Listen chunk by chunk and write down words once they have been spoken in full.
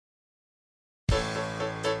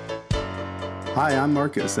Hi, I'm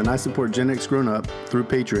Marcus, and I support Gen X Grown Up through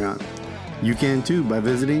Patreon. You can too by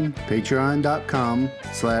visiting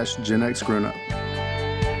patreon.com/Gen X Grown Up.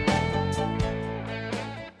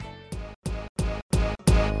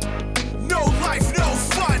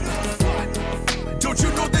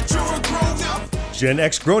 Gen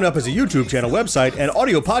X Grown Up is a YouTube channel, website, and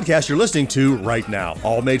audio podcast you're listening to right now.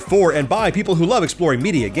 All made for and by people who love exploring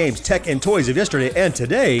media, games, tech, and toys of yesterday and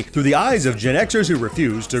today through the eyes of Gen Xers who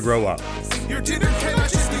refuse to grow up. Your dinner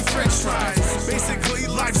cannot just be French fries. Basically,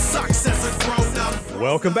 life sucks as a grown up.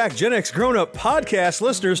 Welcome back, Gen X Grown Up podcast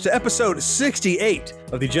listeners, to episode 68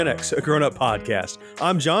 of the Gen X Grown Up podcast.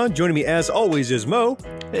 I'm John. Joining me as always is Mo.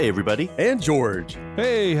 Hey, everybody. And George.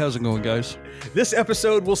 Hey, how's it going, guys? This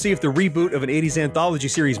episode, we'll see if the reboot of an 80s anthology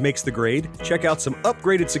series makes the grade, check out some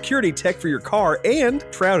upgraded security tech for your car, and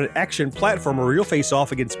try out an action platformer where you'll face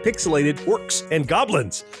off against pixelated orcs and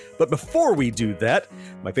goblins. But before we do that,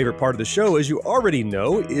 my favorite part of the show, as you already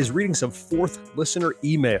know, is reading some fourth listener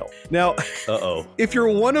email. Now, if you're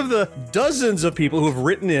one of the dozens of people who have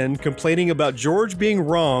written in complaining about George being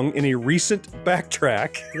wrong in a recent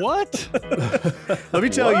backtrack. What? Let me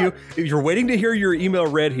tell you, if you're waiting to hear your email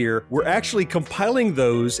read here, we're actually compiling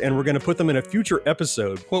those and we're going to put them in a future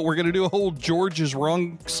episode. What, we're going to do a whole George is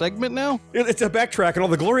wrong segment now? It's a backtrack and all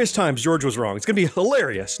the glorious times George was wrong. It's going to be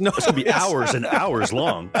hilarious. No, it's going to be hours and hours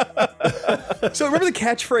long. So remember the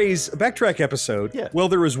catchphrase backtrack episode? Yeah. Well,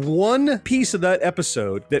 there was one piece of that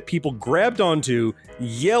episode that people grabbed onto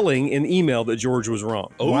yelling in email that George was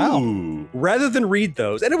wrong. Oh. Wow. Rather than read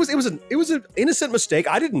those, and it was an innocent mistake.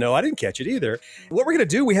 I didn't know. I didn't catch it either. What we're going to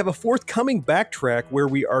do, we have a forthcoming backtrack where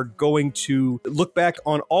we are going to look back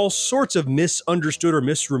on all sorts of misunderstood or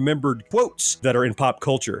misremembered quotes that are in pop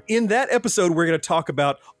culture. In that episode, we're going to talk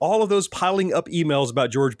about all of those piling up emails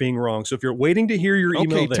about George being wrong. So if you're waiting to hear your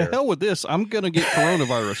email there. To hell with this. I'm going to get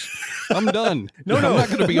coronavirus. I'm done. I'm not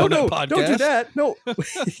going to be on that podcast. Don't do that. No,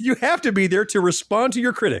 you have to be there to respond to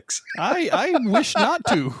your critics. I wish not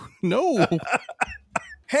to. No.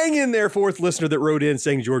 Hang in there, fourth listener that wrote in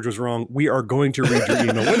saying George was wrong. We are going to read your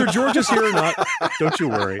email. Whether George is here or not, don't you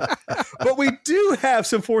worry. But we do have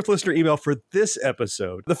some fourth listener email for this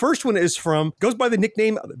episode. The first one goes by the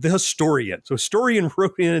nickname The Historian. So Historian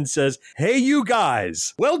wrote in and says, "Hey, you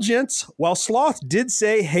guys. Well, gents, while Sloth did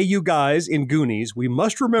say, hey, you guys in Goonies, we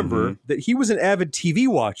must remember that he was an avid TV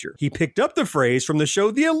watcher. He picked up the phrase from the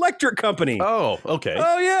show The Electric Company." Oh, okay.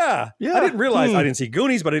 Oh, yeah. I didn't realize, I didn't see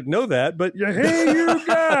Goonies, but I didn't know that. But hey, you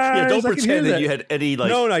guys. Yeah, don't pretend that you had any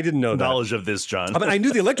no, I didn't know knowledge of this, John. I mean, I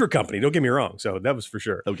knew the Electric Company, don't get me wrong, so that was for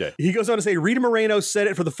sure. Okay. He goes on to say, Rita Moreno said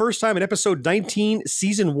it for the first time in episode 19,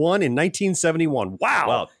 season 1 in 1971.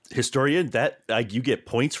 Wow. Historian, that you get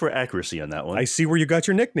points for accuracy on that one. I see where you got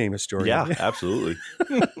your nickname, Historian. Yeah, absolutely.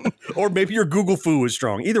 Or maybe your Google foo is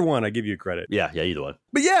strong. Either one, I give you credit. Yeah, either one.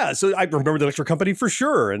 But yeah, so I remember the Electric Company for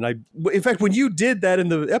sure. And in fact, when you did that in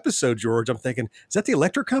the episode, George, I'm thinking, is that the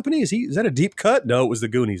Electric Company? Is that a deep cut? No, it was the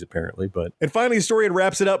Goonies, apparently. And finally, Historian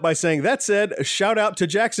wraps it up by saying, that said, a shout out to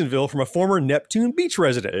Jacksonville from a former Neptune Beach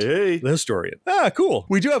resident. Hey. The Historian. Cool.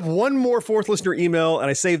 We do have one more fourth listener email, and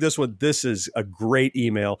I saved this one. This is a great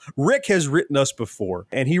email. Rick has written us before,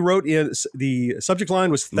 and he wrote in, the subject line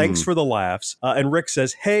was thanks for the laughs. And Rick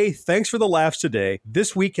says, hey, thanks for the laughs today.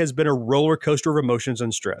 This week has been a roller coaster of emotions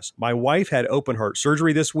and stress. My wife had open heart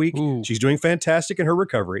surgery this week. Ooh. She's doing fantastic in her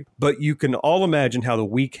recovery, but you can all imagine how the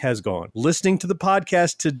week has gone. Listening to the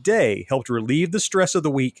podcast today helped relieve the stress of the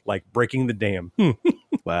week like breaking the dam.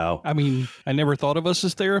 Wow. I mean, I never thought of us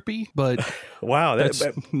as therapy, but wow, that's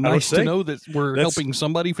nice to know that we're helping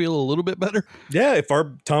somebody feel a little bit better. Yeah, if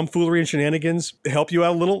our tomfoolery and shenanigans help you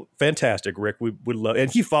out a little, fantastic, Rick. We would love,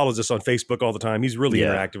 and he follows us on Facebook all the time. He's really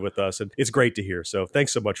interactive with us, and it's great to hear. So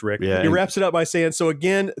thanks so much, Rick. Yeah, he wraps it up by saying, so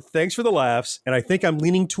again, thanks for the laughs, and I think I'm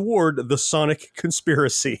leaning toward the Sonic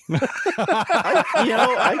conspiracy.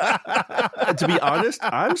 To be honest,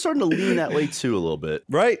 I'm starting to lean that way too a little bit.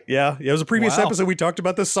 Right? Yeah. It was a previous episode. We talked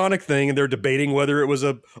about the Sonic thing, and they're debating whether it was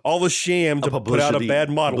all a sham to put out a bad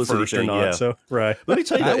model first or not. Yeah. So, right. Let me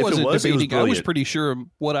tell you, I wasn't debating. I was pretty sure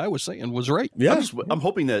what I was saying was right. Yeah. I'm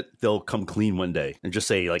hoping that they'll come clean one day and just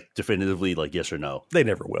say definitively yes or no. They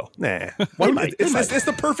never will. Nah. It's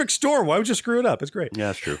the perfect storm. Why would you screw it up? It's great. Yeah,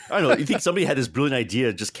 that's true. I don't know. You think somebody had this brilliant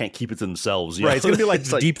idea, just can't keep it to themselves. Right. It's going to be like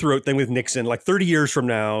the Deep Throat thing with Nixon. Like 30 years from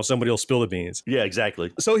now, somebody will spill the beans. Yeah,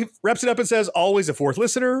 exactly. So he wraps it up and says, always a fourth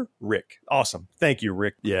listener, Rick. Awesome. Thank you,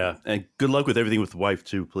 Rick. Yeah. And good luck with everything with the wife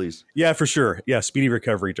too, please. Yeah, for sure. Yeah, speedy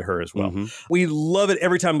recovery to her as well. Mm-hmm. We love it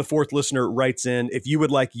every time the fourth listener writes in. If you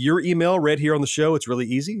would like your email read here on the show, it's really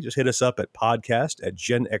easy. Just hit us up at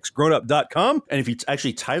podcast@genxgrownup.com. And if you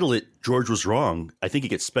actually title it George was wrong. I think he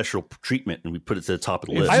gets special treatment, and we put it to the top of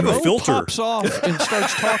the If list. I have a Mo filter. pops off and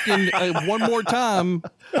starts talking one more time,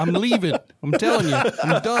 I'm leaving. I'm telling you,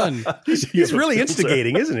 I'm done. He's really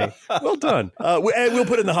instigating, isn't he? Well done. And we'll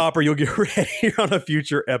put it in the hopper. You'll get ready on a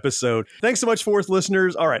future episode. Thanks so much, fourth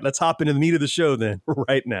listeners. All right, let's hop into the meat of the show then,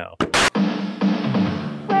 right now.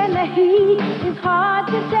 When the heat is hard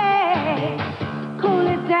today, cool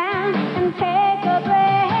it down and take a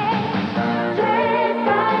break. Take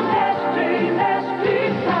a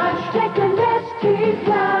Nestea plunge. Take a Nestea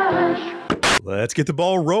plunge. Let's get the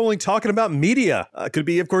ball rolling talking about media. Could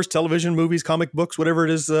be, of course, television, movies, comic books, whatever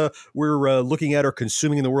it is we're looking at or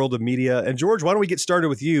consuming in the world of media. And George, why don't we get started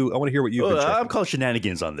with you? I want to hear what you've been checking. I'm calling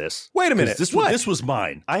shenanigans on this. Wait a minute. This What? was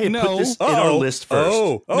mine. I had No. put this in our list first.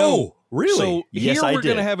 No. Really? So Yes, here I we're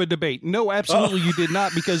going to did. have a debate. No, absolutely you did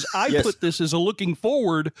not, because I Yes. put this as a looking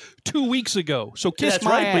forward 2 weeks ago. So kiss That's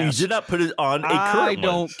my right, ass. but you did not put it on a I current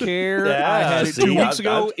don't one. care. Yeah, I had it see, 2 weeks I'm-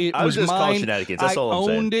 ago. It I'm was just calling mine. shenanigans. That's I all I'm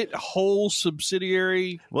saying. owned it, whole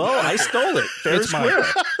subsidiary. Well, I stole it. Fair and It's mine.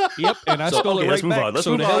 square. Yep, and I So, stole okay, it let's right move back. on. Let's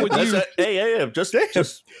so move to hell on. with That's you. hey, just put it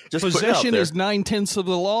out Possession there. is 9/10 of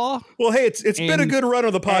the law. Well, hey, it's been a And good run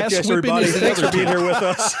on the podcast, ass whipping everybody. is the Thanks for other being two. here with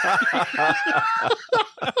us.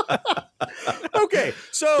 Okay,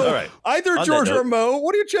 so All right. either On George that or note- Mo,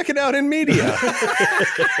 what are you checking out in media?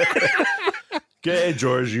 Okay,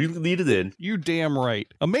 George, you lead it in. You damn right.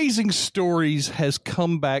 Amazing Stories has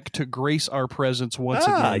come back to grace our presence once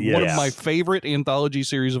Ah, again. One of yes. my favorite anthology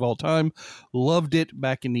series of all time. Loved it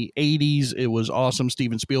back in the 80s. It was awesome.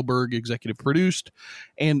 Steven Spielberg executive produced.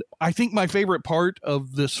 And I think my favorite part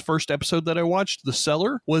of this first episode that I watched, The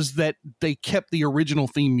Cellar, was that they kept the original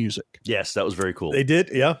theme music. Yes, that was very cool. They did,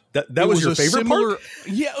 yeah. That It was your a favorite similar, part?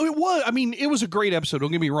 Yeah, it was. I mean, it was a great episode.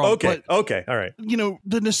 Don't get me wrong. Okay, But okay, all right. you know,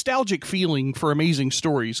 the nostalgic feeling for Amazing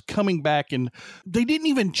Stories coming back, and they didn't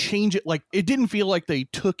even change it. Like, it didn't feel like they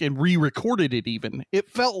took and re-recorded it even. It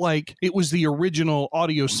felt like it was the original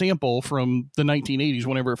audio sample from the 1980s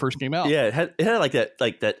whenever it first came out. Yeah, it had like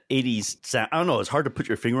that 80s sound. I don't know, it's hard to put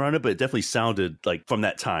your finger on it, but it definitely sounded like from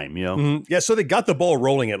that time, you know? Mhm. Yeah, so they got the ball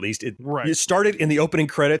rolling at least. It started in the opening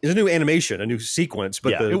credit. It's a new animation, a new sequence,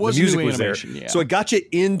 but Yeah. the It was music new was there. animation, yeah. So it got you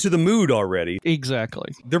into the mood already.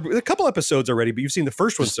 Exactly. There are a couple episodes already, but you've seen the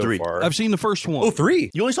first one Just so three. far. I've seen the first one. Oh,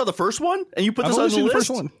 3. You only saw the first one? And you put I've this only on the seen the list? first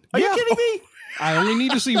one. Are Yeah. you kidding me? I only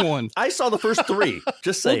need to see one. I saw the first 3.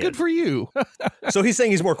 Just Well, saying. good for you. So he's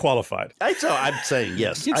saying he's more qualified. I'm saying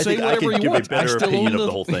yes. You can I say think I whatever can you give want. a better I still opinion own of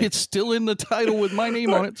the whole thing. It's still in the title with my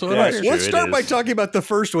name on it. So I Yeah, don't All right, care. sure let's it start by is. talking about the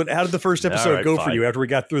first one. How did the first episode All right, go for fine. you after we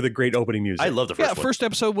got through the great opening music? I love the first Yeah, one. first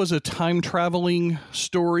episode was a time traveling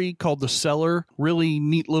story called The Cellar. Really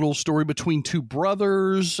neat little story between two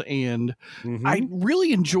brothers, and Mhm. I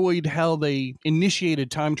really enjoyed how they initiated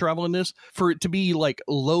time travel in this for it to be like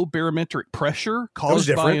low barometric pressure caused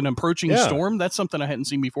by different. an approaching Yeah. storm. That's something I hadn't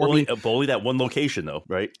seen before. I only, mean, only that one location, though,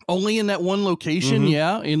 right? only in that one location, Mhm.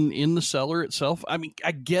 yeah, in the cellar itself. I mean,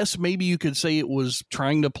 I guess maybe you could say it was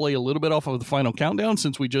trying to play a little bit off of the Final Countdown,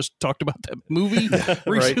 since we just talked about that movie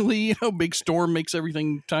recently. You know, big storm makes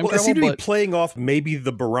everything time Well, it travel. seemed to be But playing off maybe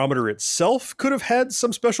the barometer itself could have had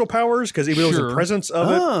some special powers because even though it was the Sure. presence of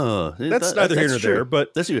it. Oh, That's neither here nor true. there,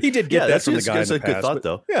 but That's he did get that that's from the that's guy in the a good past, thought, but-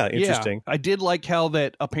 though. Yeah, interesting. Yeah, I did like how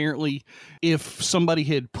that apparently if somebody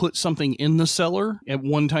had put something in the cellar at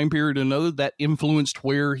one time period or another, that influenced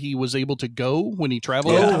where he was able to go when he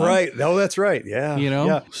traveled. in Oh, time, right. Oh, that's right. Yeah. You know?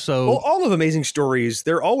 Yeah. So Well, all of Amazing Stories,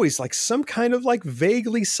 they're always like some kind of like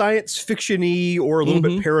vaguely science fiction-y or a little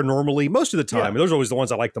bit paranormally most of the time. Yeah. And those are always the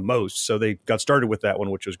ones I like the most. So they got started with that one,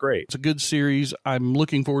 which was great. it's a good series. I'm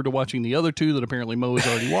looking forward to watching the other two that apparently Mo has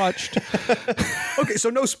already watched. Okay, so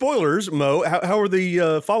no spoilers, Mo. How are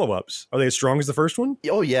the follow-ups? Are they as strong as the first one?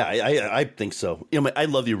 Oh yeah, I think so. You know, I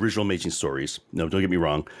love the original Amazing Stories. No, don't get me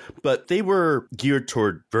wrong, but they were geared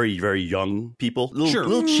toward very, very young people. Sure. A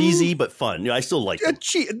little cheesy, but fun. You know, I still like them.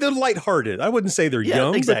 They're lighthearted. I wouldn't say they're Yeah,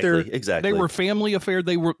 young, exactly, but they're exactly. They were family affair.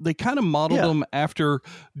 They kind of modeled Yeah. them after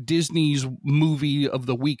Disney's movie of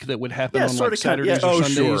the week that would happen Yeah, on sorta like kinda, Saturdays yeah. or Oh,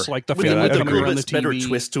 Sundays, sure. like the with family I'd a coming agree. around little the bit better TV.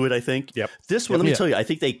 twist to it, I think. Yep. This one, let me Yeah. tell you, I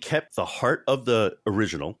think they kept the heart of the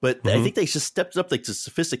original, but I think they just stepped up like the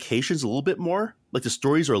sophistications a little bit more. Like the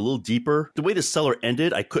stories are a little deeper. The way the Cellar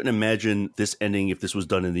ended, I couldn't imagine this ending if this was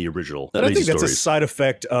done in the original. And I think Amazing that's a Stories. side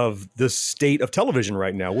effect of the state of television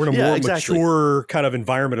right now. We're in a Yeah, more exactly. mature kind of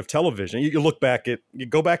environment of television. You look back at, you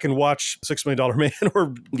go back and watch $6 Million Man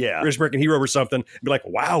or Yeah. Rich American Hero or something, and be like,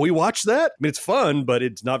 wow, we watched that? I mean, it's fun, but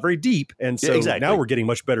it's not very deep. And so Yeah, exactly. now we're getting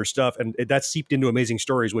much better stuff. And that's seeped into Amazing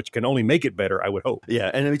Stories, which can only make it better, I would hope.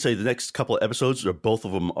 Yeah, and let me tell you, the next couple of episodes, or both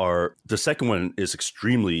of them are. The second one is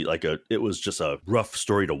extremely it was just a rough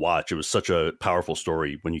story to watch. It was such a powerful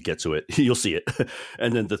story. When you get to it, you'll see it.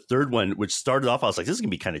 And then the third one, which started off, I was like, this is gonna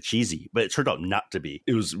be kind of cheesy, but it turned out not to be.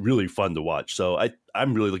 It was really fun to watch. So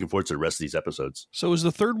I'm really looking forward to the rest of these episodes. So is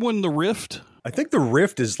the third one The Rift? I think The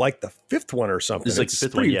Rift is like the fifth one or something. It's like the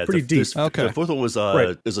fifth pretty, one, yeah. Pretty deep. Okay. The fourth one was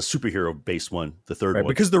Right. is a superhero-based one, the third Right, one.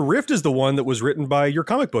 because The Rift is the one that was written by your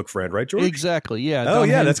comic book friend, right, George? Exactly. Yeah. Oh, Don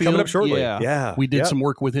yeah, that's coming Hanfield. up shortly. Yeah. Yeah, We did yeah. some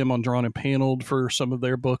work with him on Drawn and Paneled for some of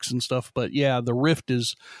their books and stuff. But yeah, The Rift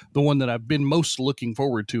is the one that I've been most looking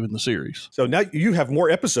forward to in the series. So now you have more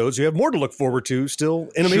episodes. You have more to look forward to still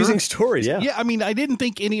and Sure. amazing stories. Yeah. Yeah, I mean, I didn't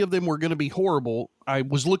think any of them were going to be horrible. I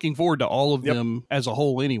was looking forward to all of Yep. them as a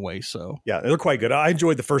whole anyway. So Yeah, they're quite good. I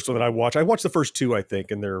enjoyed the first one that I watched. I watched the first two, I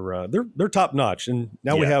think, and they're top notch. And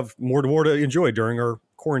now we Yeah. have more to enjoy during our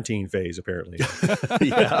quarantine phase, apparently.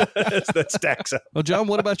 Yeah. That stacks up. well, John,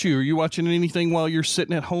 what about you? Are you watching anything while you're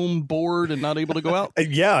sitting at home bored and not able to go out?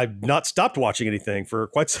 Yeah, I've not stopped watching anything for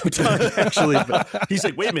quite some time, actually. But He's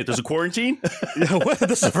like, wait a minute, there's a quarantine? yeah, well,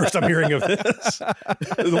 this is the first I'm hearing of this.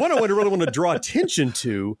 The one I really want to draw attention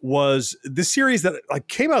to was this series that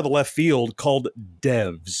came out of the left field called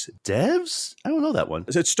Devs. Devs? I don't know that one.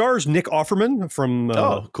 It stars Nick Offerman from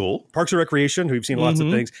Oh, cool. Parks and Recreation, who we've seen lots of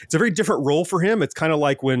Mhm. things. It's a very different role for him. It's kind of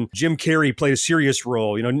like when Jim Carrey played a serious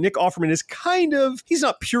role. You know, Nick Offerman is he's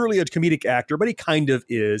not purely a comedic actor, but he kind of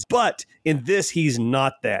is. But in this, he's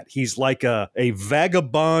not that. He's like a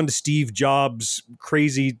vagabond Steve Jobs,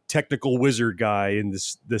 crazy technical wizard guy in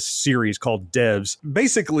this series called Devs.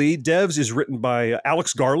 Basically, Devs is written by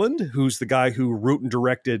Alex Garland, who's the guy who wrote and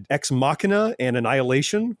directed Ex Machina and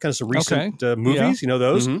Annihilation, kind of some recent movies. Yeah. You know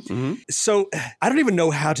those? Mhm. So I don't even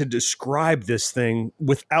know how to describe this thing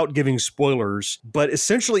without giving spoilers, but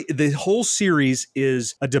essentially the whole series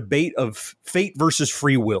is a debate of fate versus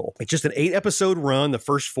free will. It's just an 8-episode run. The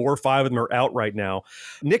first 4 or 5 of them are out right now.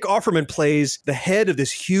 Nick Offerman plays the head of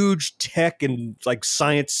this huge tech and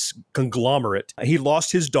science conglomerate. He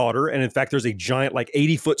lost his daughter, and in fact, there's a giant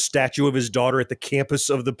 80-foot statue of his daughter at the campus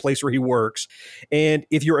of the place where he works. And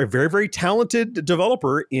if you're a very, very talented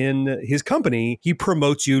developer in his company, he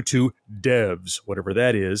promotes you to devs, whatever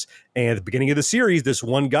that is. And at the beginning of the series, this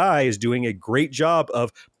one guy is doing a great job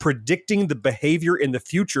of predicting the behavior in the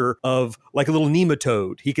future of like a little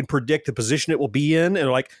nematode. He can predict the position it will be in,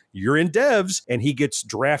 and you're in devs, and he gets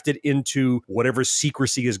drafted into whatever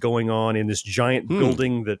secrecy is going on in this giant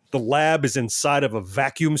building that the lab is inside of a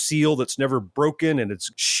vacuum seal that's never broken, and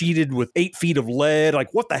it's sheeted with 8 feet of lead.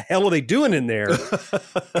 What the hell are they doing in there?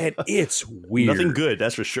 And it's weird. Nothing good,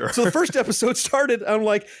 that's for sure. So the first episode started on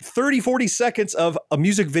 30, 40 seconds of a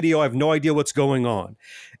music video. I have no idea what's going on.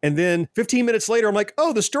 And then 15 minutes later, I'm like,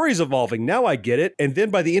 oh, the story's evolving. Now I get it. And then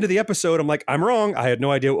by the end of the episode, I'm like, I'm wrong. I had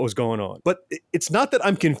no idea what was going on. But it's not that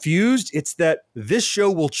I'm confused. It's that this show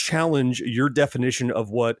will challenge your definition of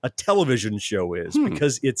what a television show is,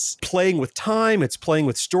 because it's playing with time. It's playing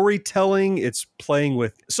with storytelling. It's playing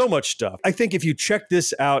with so much stuff. I think if you check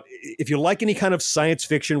this out, if you like any kind of science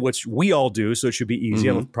fiction, which we all do, so it should be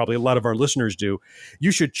easy. Probably a lot of our listeners do.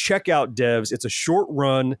 You should check out Devs. It's a short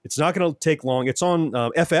run. It's not going to take long. It's on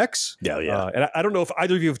FX. Yeah. And I don't know if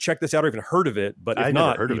either of you have checked this out or even heard of it, but if I've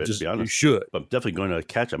not, never heard of it, to be honest. you should. I'm definitely going to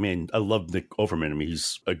catch. I mean, I love Nick Offerman. I mean,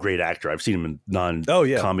 he's a great actor. I've seen him in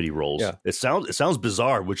non-comedy roles. Yeah. It sounds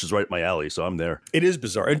bizarre, which is right up my alley. So I'm there. It is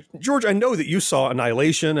bizarre. And George, I know that you saw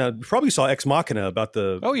Annihilation. You probably saw Ex Machina about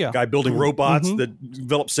the guy building robots that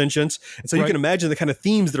develop sentience. And so you can imagine the kind of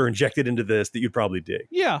themes that are injected into this that you'd probably dig.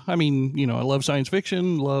 Yeah, I mean, I love science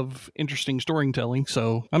fiction, love interesting storytelling,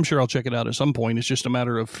 so I'm sure I'll check it out at some point. It's just a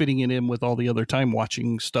matter of fitting it in with all the other time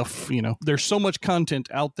watching stuff. There's so much content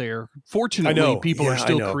out there. Fortunately, people are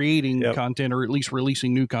still creating content, or at least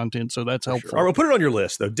releasing new content, so that's helpful. All right, we'll put it on your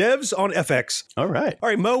list, though. Devs on FX. All right. All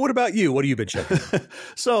right, Mo, what about you? What have you been checking?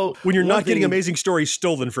 So when you're not getting amazing stories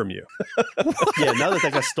stolen from you. Yeah, now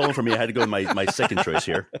that got stolen from me, I had to go to my second choice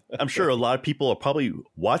here. I'm sure a lot of people are probably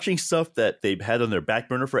watching stuff that they've had on their back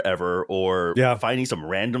burner forever, or finding some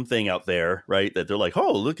random thing out there, right? That they're like,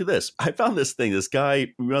 oh, look at this. I found this thing. This guy,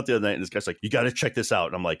 we went out the other night, and this guy's like, you got to check this out.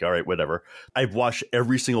 And I'm like, all right, whatever. I've watched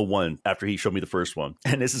every single one after he showed me the first one.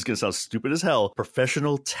 And this is going to sound stupid as hell.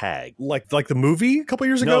 Professional Tag. Like the movie a couple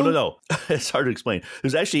years ago? No. It's hard to explain.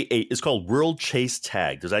 There's actually it's called World Chase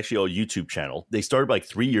Tag. There's actually a YouTube channel. They started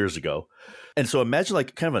 3 years ago. And so imagine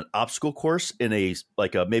kind of an obstacle course in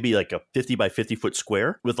maybe a 50 by 50 foot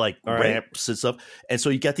square with ramps and stuff. And so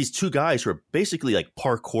you got these two guys who are basically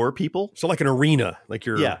parkour people. So like an arena,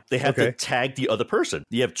 they have to tag the other person.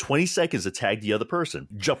 You have 20 seconds to tag the other person,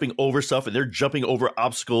 jumping over stuff, and they're jumping over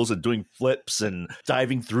obstacles and doing flips and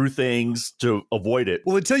diving through things to avoid it.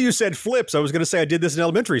 Well, until you said flips, I was going to say I did this in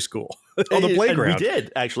elementary school. on the And playground. we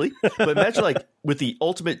did, actually. But imagine like with the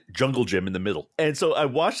ultimate jungle gym in the middle. And so I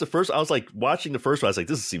watched the first, I was like watching the first one. I was like,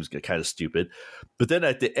 this seems kind of stupid. But then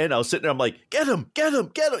at the end, I was sitting there, I'm like, get him. You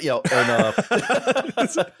know, and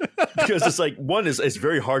because it's like, one is it's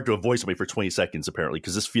very hard to avoid somebody for 20 seconds, apparently,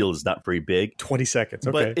 because this field is not very big. 20 seconds.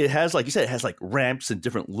 Okay. But it has, like you said, it has like ramps and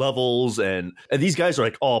different levels. And these guys are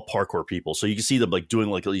like all parkour people. So you can see them like doing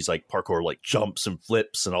like these like parkour like jumps and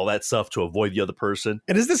flips and all that stuff to avoid the other person.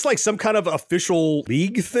 And is this like some kind of official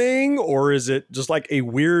league thing, or is it just like a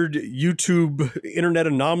weird YouTube internet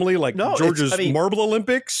anomaly like Georgia's Marble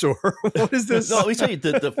Olympics, or what is this? No, let me tell you,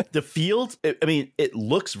 the field, it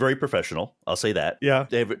looks very professional. I'll say that. Yeah.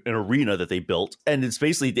 They have an arena that they built, and it's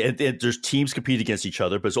basically, there's teams compete against each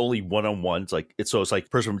other, but it's only one-on-one. It's like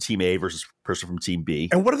person from team A versus person from team B.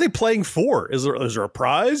 And what are they playing for? Is there a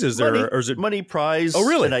prize? Is there, or is it money prize? Oh,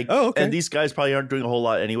 really? Okay. And these guys probably aren't doing a whole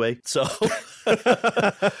lot anyway. So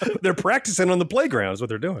they're practicing on the playground is what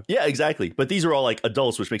they're doing. Yeah, exactly. But these are all like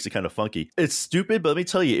adults, which makes it kind of funky. It's stupid, but let me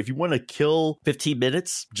tell you, if you want to kill 15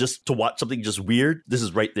 minutes just to watch something just weird, this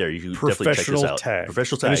is right there. You can definitely check this out.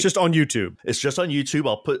 Professional tag. And it's just on YouTube. It's just on YouTube.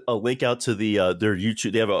 I'll put a link out to their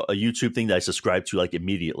YouTube. They have a YouTube thing that I subscribe to like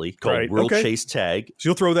immediately called World Chase Tag. So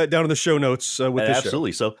you'll throw that down in the show notes with this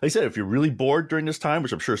absolutely. show. So like I said, if you're really bored during this time,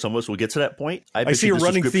 which I'm sure some of us will get to that point. I see a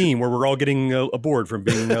running theme where we're all getting bored from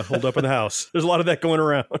being holed up in the house. There's a lot of that going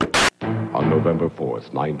around. On November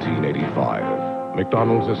 4th, 1985,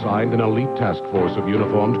 McDonald's assigned an elite task force of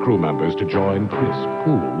uniformed crew members to join crisp,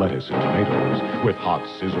 cool lettuce and tomatoes with hot,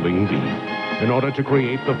 sizzling beef in order to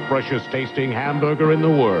create the freshest tasting hamburger in the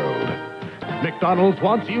world. McDonald's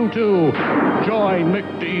wants you to join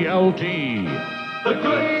McDLT. The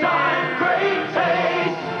good time, great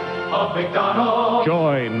taste of McDonald's.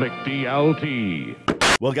 Join McDLT.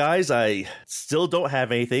 Well, guys, I still don't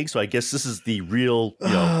have anything, so I guess this is the real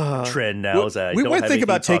trend now. We might think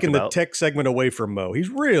about taking the tech segment away from Mo. He's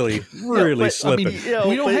really slipping.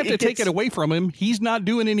 We don't have to take it away from him. He's not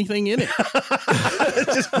doing anything in it.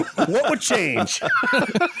 Just, what would change?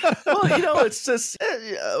 Well, it's just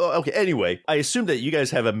okay. Anyway, I assume that you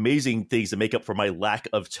guys have amazing things to make up for my lack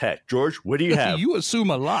of tech. George, what do you have? You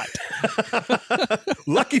assume a lot.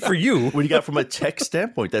 Lucky for you. What do you got from a tech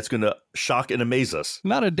standpoint that's going to shock and amaze us?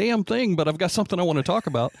 Not a damn thing, but I've got something I want to talk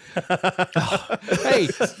about. Hey,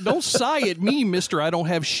 don't sigh at me, mister. I don't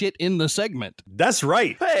have shit in the segment. That's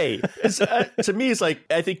right. Hey, to me, it's like,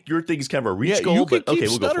 I think your thing is kind of a reach goal, you but can keep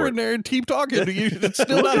we'll go for stuttering it. there and keep talking. It's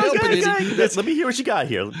still not helping any. Let me hear what you got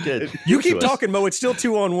here. You keep talking, Mo. It's still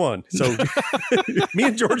 2-on-1. So me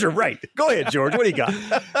and George are right. Go ahead, George. What do you got?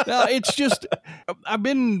 No, it's just, I've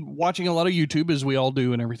been watching a lot of YouTube, as we all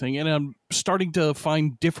do and everything, and I'm starting to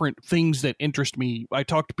find different things that interest me. I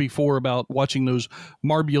talked before about watching those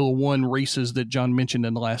Marbula 1 races that John mentioned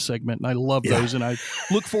in the last segment, and I love those, and I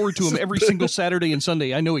look forward to them every single Saturday and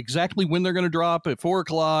Sunday. I know exactly when they're going to drop at 4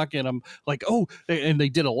 o'clock, and I'm like, oh, and they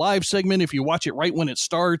did a live segment if you watch it right when it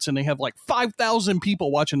starts, and they have like 5,000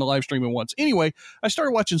 people watching the live stream at once. Anyway, I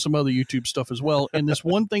started watching some other YouTube stuff as well, and this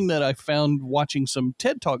one thing that I found watching some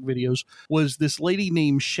TED Talk videos was this lady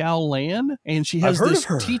named Xiao Lan, and she has this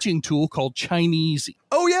teaching tool called Chinese.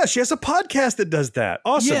 Oh, yeah, she has a podcast that does that.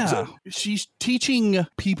 Awesome. Yeah, she's teaching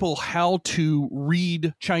people how to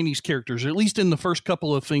read Chinese characters, or at least in the first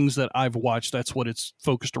couple of things that I've watched, that's what it's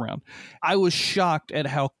focused around. I was shocked at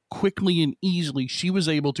how quickly and easily she was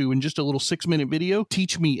able to, in just a little 6-minute video,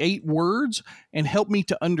 teach me 8 words and help me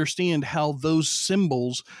to understand how those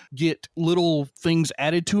symbols get little things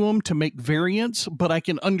added to them to make variants, but I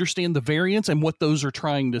can understand the variants and what those are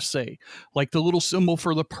trying to say. Like the little symbol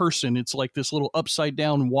for the person, it's like this little upside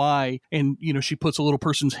down Y, and she puts a little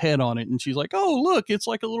person's head on it, and she's like, oh, look, it's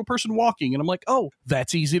like a little person walking, and I'm like, oh,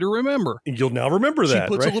 that's easy to remember. You'll now remember that.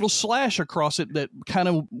 She puts a little slash across it that kind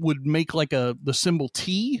of would make like the symbol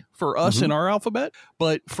T for us in our alphabet,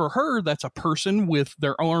 but for her, that's a person with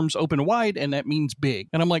their arms open wide, and that means big.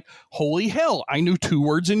 And I'm like, holy hell, I knew 2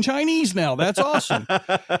 words in Chinese now. That's awesome.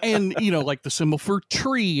 And, like the symbol for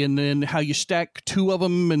tree, and then how you stack 2 of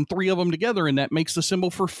them and 3 of them together, and that makes the symbol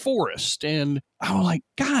for forest. And I'm like,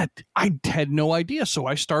 God, I had no idea. So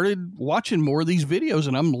I started watching more of these videos,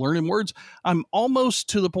 and I'm learning words. I'm almost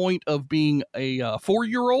to the point of being a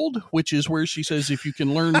 4-year-old, which is where she says if you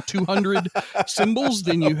can learn 200 symbols,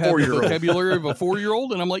 then you have the vocabulary of a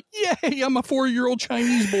 4-year-old. And I'm like, yay, I'm a 4-year-old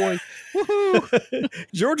Chinese boy. Woohoo!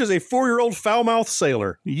 George is a 4-year-old foul-mouthed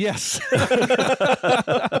sailor. Yes.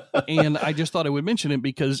 And I just thought I would mention it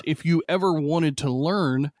because if you ever wanted to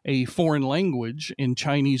learn a foreign language, and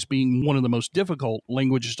Chinese being one of the most difficult, difficult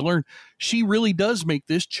languages to learn. She really does make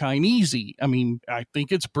this Chinesey. I mean, I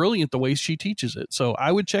think it's brilliant the way she teaches it. So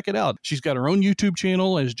I would check it out. She's got her own YouTube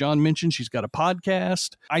channel. As John mentioned, she's got a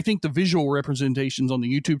podcast. I think the visual representations on the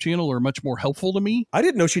YouTube channel are much more helpful to me. I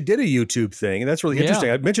didn't know she did a YouTube thing, and that's really interesting.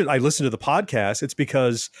 I mentioned I listened to the podcast. It's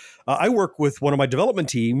because I work with one of my development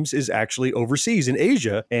teams is actually overseas in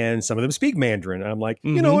Asia, and some of them speak Mandarin. And I'm like,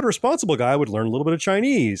 you know what, a responsible guy would learn a little bit of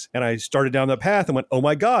Chinese. And I started down that path and went, oh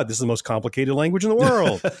my God, this is the most complicated language in the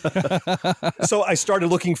world. So I started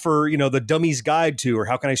looking for, the dummy's guide to, or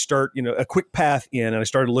how can I start, a quick path in. And I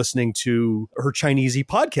started listening to her Chinesey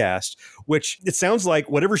podcast, which it sounds like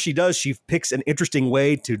whatever she does, she picks an interesting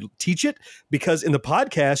way to teach it, because in the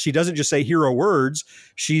podcast, she doesn't just say, here are words.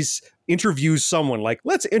 She's interviews someone, like,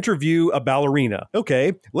 let's interview a ballerina.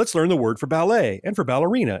 Okay, let's learn the word for ballet and for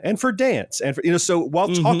ballerina and for dance. And for, so while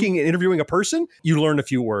talking and interviewing a person, you learn a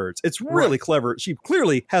few words. It's really clever. She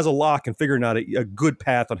clearly has a lock in figuring out a good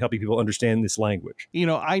path on helping people understand this language.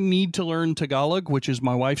 I need to learn Tagalog, which is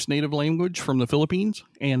my wife's native language from the Philippines,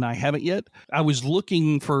 and I haven't yet. I was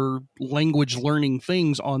looking for language learning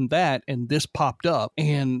things on that, and this popped up,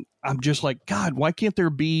 and I'm just like, God, why can't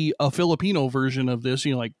there be a Filipino version of this?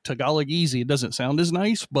 Like Tagalog easy. It doesn't sound as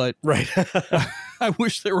nice, but I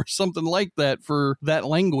wish there was something like that for that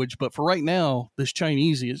language. But for right now, this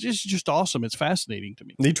Chinesey is just awesome. It's fascinating to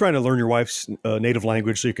me. Are you trying to learn your wife's native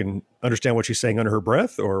language so you can understand what she's saying under her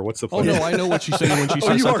breath, or what's the plan? Oh, no, I know what she's saying when she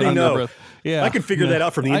says you something already under know. her breath. Yeah, I can figure that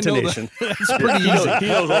out from the intonation. That's pretty easy. He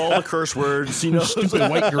knows all the curse words. He knows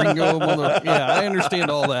Stupid white gringo. I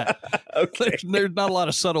understand all that. Okay. There's not a lot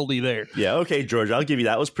of subtlety there. Yeah, okay, George, I'll give you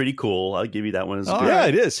that. Was pretty cool. I'll give you that one as a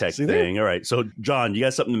good it is. tech See there? thing. All right, so John, you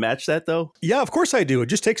got something to match that, though? Yeah, of course I do. It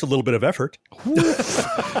just takes a little bit of effort.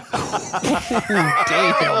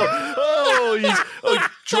 Damn.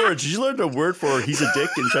 George, did you learn a word for he's a dick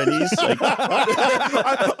in Chinese?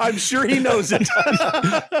 I'm sure he knows it.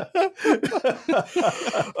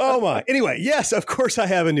 Oh, my. Anyway, yes, of course I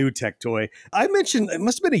have a new tech toy. I mentioned, it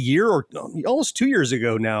must have been a year or almost 2 years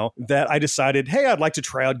ago now, that I decided, hey, I'd like to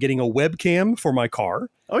try out getting a webcam for my car.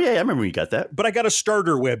 Oh, yeah, I remember you got that. But I got a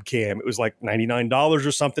starter webcam. It was like $99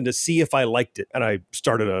 or something to see if I liked it. And I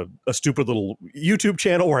started a stupid little YouTube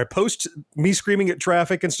channel where I post me screaming at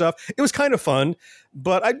traffic and stuff. It was kind of fun,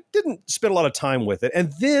 but I didn't spend a lot of time with it.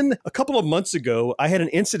 And then a couple of months ago, I had an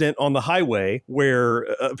incident on the highway where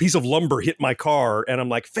a piece of lumber hit my car. And I'm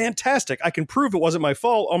like, fantastic. I can prove it wasn't my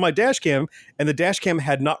fault on my dash cam. And the dash cam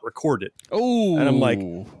had not recorded. Oh. And I'm like,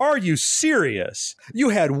 are you serious? You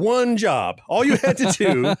had one job. All you had to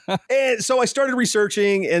do. And so I started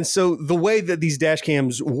researching. And so the way that these dash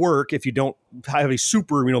cams work, if you don't have a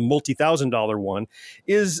super, multi-$1,000 one,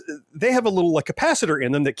 is they have a little capacitor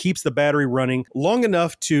in them that keeps the battery running long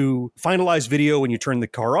enough to finalize video when you turn the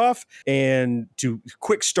car off and to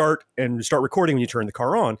quick start and start recording when you turn the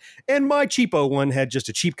car on. And my cheapo one had just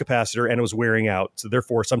a cheap capacitor and it was wearing out. So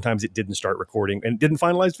therefore, sometimes it didn't start recording and didn't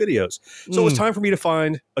finalize videos. So it was time for me to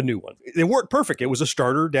find a new one. It worked perfect. It was a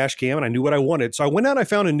starter dash cam and I knew what I wanted. So I went out and I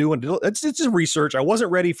found a new one. It's just research. I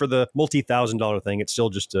wasn't ready for the multi-$1,000 thing. It's still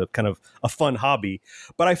just a kind of a fun hobby.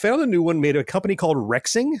 But I found a new one made by a company called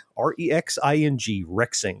Rexing, Rexing,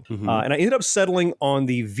 Rexing. And I ended up settling on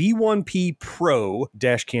the V1P Pro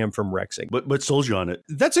dash cam from Rexing. What sold you on it?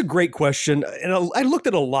 That's a great question. And I looked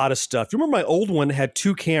at a lot of stuff. You remember my old one had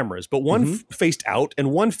two cameras, but one faced out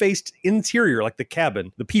and one faced interior, like the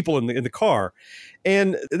cabin, the people in the car.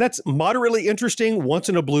 And that's moderately interesting once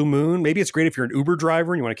in a blue moon. Maybe it's great if you're an Uber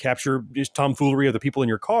driver and you want to capture just tomfoolery of the people in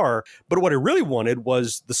your car. But what I really wanted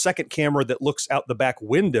was the second camera that looks out the back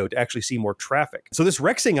window to actually see more traffic. So this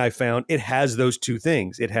Rexing I found, it has those two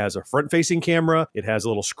things. It has a front-facing camera, it has a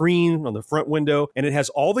little screen on the front window, and it has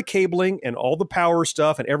all the cabling and all the power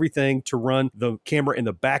stuff and everything to run the camera in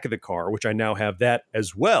the back of the car, which I now have that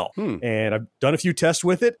as well. And I've done a few tests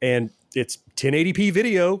with it, and it's 1080p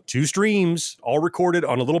video, 2 streams, all recorded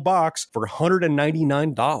on a little box for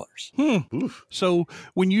 $199. So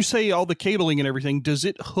when you say all the cabling and everything, does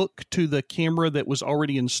it hook to the camera that was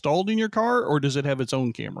already installed in your car, or does it have its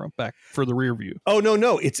own camera back for the rear view? Oh,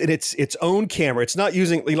 no. It's its own camera. It's not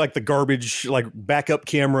using like the garbage, like backup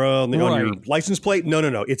camera on your license plate. No.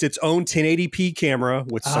 It's its own 1080p camera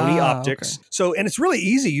with Sony optics. Okay. So, and it's really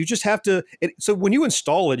easy. You just have to, so when you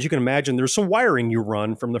install it, as you can imagine, there's some wiring you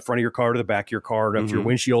run from the front of your car to the back of your car, up to your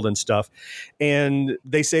windshield and stuff. And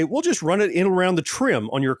they say, we'll just run it in around the trim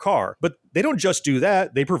on your car. But they don't just do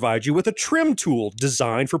that. They provide you with a trim tool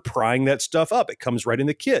designed for prying that stuff up. It comes right in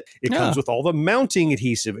the kit. It comes with all the mounting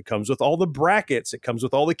adhesive. It comes with all the brackets. It comes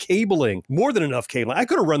with all the cabling. More than enough cabling. I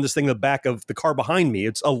could have run this thing in the back of the car behind me.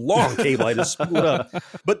 It's a long cable. I just split up.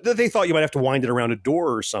 But they thought you might have to wind it around a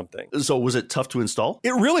door or something. So was it tough to install?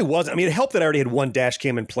 It really wasn't. I mean, it helped that I already had one dash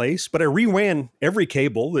cam in place, but I reran every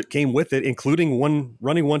cable that came with it, including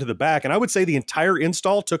running one to the back. And I would say the entire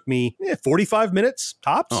install took me 45 minutes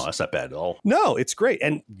tops. Oh, that's not bad at all. No, it's great.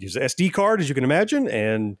 And use an SD card, as you can imagine,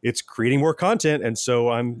 and it's creating more content. And so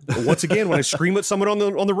I'm, once again, when I scream at someone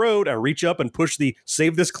on the road, I reach up and push the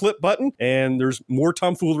save this clip button, and there's more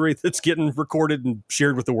tomfoolery that's getting recorded and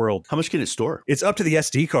shared with the world. How much can it store? It's up to the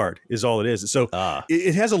SD card is all it is. So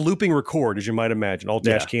it has a looping record, as you might imagine. All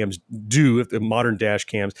dash cams do, if the modern dash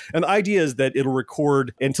cams. And the idea is that it'll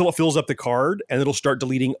record until it fills up the card, and it'll start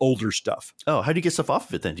deleting older stuff. Oh, how do you get stuff off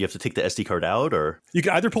of it then? Do you have to take the SD card out, or? You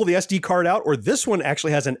can either pull the SD card out, or this one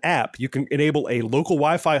actually has an app. You can enable a local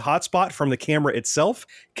Wi-Fi hotspot from the camera itself,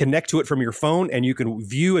 connect to it from your phone, and you can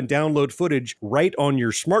view and download footage right on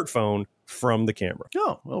your smartphone from the camera.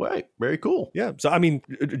 Oh, all right. Very cool. Yeah. So, I mean,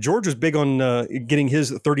 George was big on getting his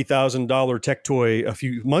 $30,000 tech toy a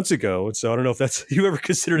few months ago. And so I don't know if that's, you ever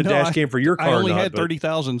considered a dash cam for your car. I only had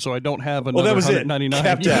 30,000, so I don't have another that was 199. It.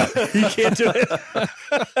 Capped out. You can't do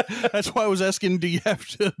it. That's why I was asking, do you have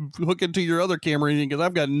to hook into your other camera? Because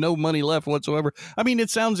I've got no money left whatsoever. I mean, it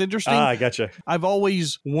sounds interesting. I gotcha. I've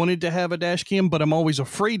always wanted to have a dash cam, but I'm always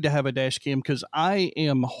afraid to have a dash cam because I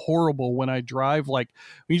am horrible when I drive. Like,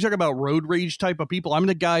 when you talk about road rage type of people, I'm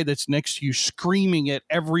the guy that's next to you screaming at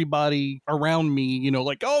everybody around me, you know,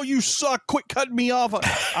 like, oh, you suck, quit cutting me off.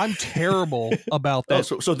 I'm terrible about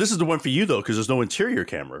that. Oh, so this is the one for you, though, because there's no interior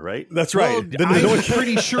camera, right? That's right. Well, I'm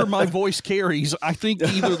pretty sure my voice carries. I think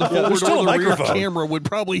either the forward or the rear camera would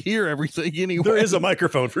probably hear everything anyway. There is a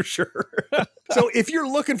microphone for sure. So if you're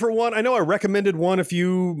looking for one, I know I recommended one a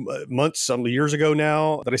few months, some years ago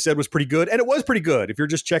now, that I said was pretty good. And it was pretty good if you're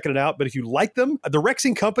just checking it out. But if you like them, the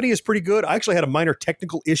Rexing company is pretty good. I actually had a minor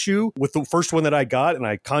technical issue with the first one that I got, and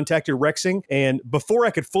I contacted Rexing. And before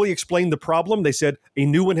I could fully explain the problem, they said a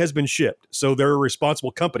new one has been shipped. So they're a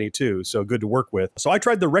responsible company too. So good to work with. So I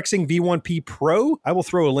tried the Rexing V1P Pro. I will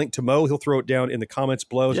throw a link to Mo. He'll throw it down in the comments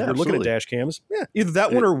below. So if you're looking at dash cams, either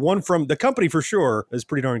that one or one from the company for sure is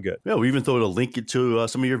pretty darn good. Yeah, we even throw a link to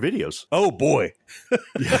some of your videos. Oh boy.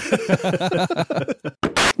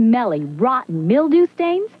 Smelly, rotten mildew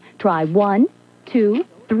stains? Try 1, 2,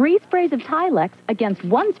 3 sprays of Tilex against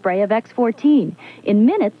 1 spray of X14. In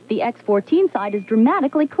minutes, the X14 side is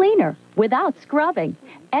dramatically cleaner without scrubbing.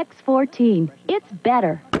 X14, it's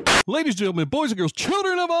better. Ladies and gentlemen, boys and girls,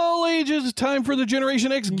 children of all ages, it's time for the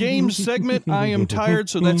Generation X Games segment. I am tired,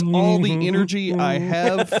 so that's all the energy I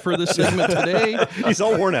have for this segment today. He's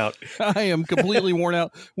all worn out. I am completely worn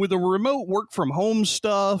out with the remote work from home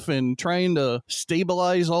stuff and trying to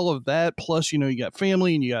stabilize all of that. Plus, you know, you got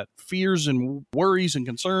family and you got fears and worries and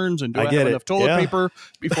concerns. And do I have enough toilet paper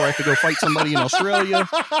before I have to go fight somebody in Australia?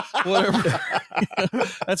 Whatever.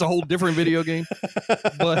 That's a whole different video game.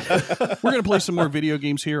 But we're going to play some more video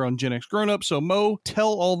games here on Gen X Grown Up. So Mo, tell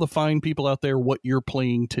all the fine people out there what you're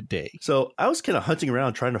playing today. So I was kind of hunting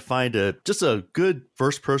around trying to find just a good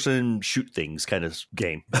first person shoot things kind of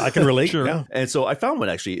game. I can relate. Sure. Yeah. And so I found one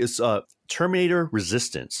actually. It's Terminator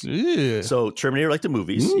Resistance. Yeah. So Terminator, like the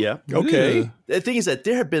movies. Yeah. Okay. The thing is that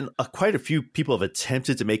there have been quite a few people have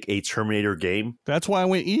attempted to make a Terminator game. That's why I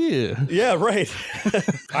went, yeah. Yeah, right.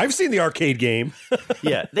 I've seen the arcade game.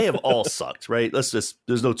 Yeah, they have all sucked, right?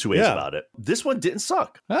 There's no two ways about it. This one didn't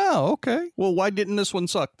suck. Oh, okay. Well, why didn't this one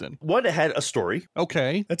suck then? One, it had a story.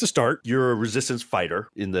 Okay. That's a start. You're a resistance fighter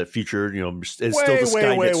in the future, you know, it's still the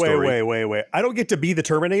Skynet story. Wait. I don't get to be the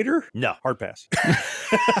Terminator? No. Hard pass.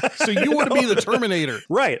 So you want to be the Terminator.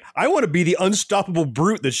 Right. I want to be the unstoppable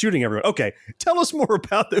brute that's shooting everyone. Okay. Tell us more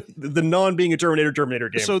about the non-being a Terminator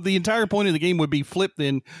game. So the entire point of the game would be flipped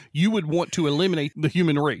then. You would want to eliminate the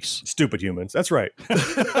human race. Stupid humans. That's right.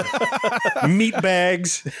 Meat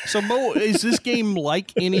bags. So Mo, is this game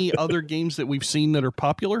like any other games that we've seen that are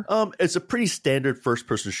popular? It's a pretty standard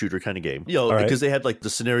first-person shooter kind of game. You know, because they have like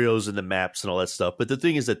the scenarios and the maps and all that stuff. But the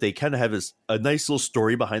thing is that they kind of have a nice little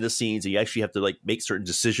story behind the scenes, and you actually have to like make certain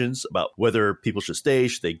decisions about about whether people should stay,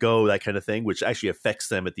 should they go, that kind of thing, which actually affects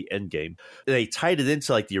them at the end game. They tied it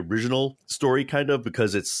into like the original story kind of,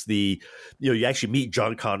 because it's you actually meet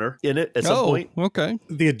John Connor in it at some point. Okay.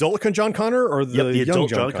 The adult John Connor or the young adult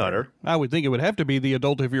John Connor? I would think it would have to be the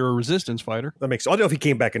adult if you're a resistance fighter. That makes sense. I don't know if he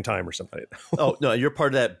came back in time or something. Oh, no, you're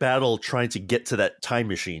part of that battle trying to get to that time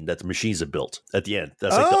machine that the machines have built at the end.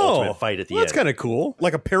 That's like the ultimate fight at the end. That's kind of cool.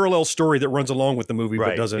 Like a parallel story that runs along with the movie,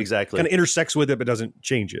 Right, but doesn't exactly. kind of intersects with it, but doesn't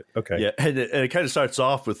change it. Okay. Yeah, and it kind of starts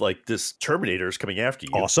off with like this Terminator is coming after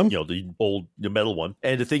you. Awesome. The old metal one.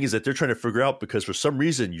 And the thing is that they're trying to figure out, because for some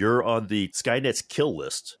reason you're on the Skynet's kill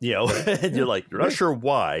list, and you're like, you're not sure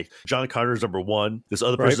why. John Connor's number 1. This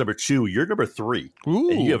other person's number 2. You're number 3. Ooh.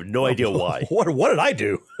 And you have no idea why. What did I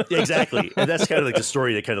do? Exactly. And that's kind of like the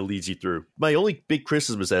story that kind of leads you through. My only big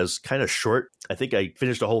criticism is that it's kind of short. I think I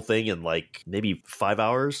finished the whole thing in like maybe 5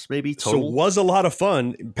 hours, maybe total. So it was a lot of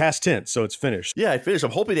fun, past tense, so it's finished. Yeah, I finished.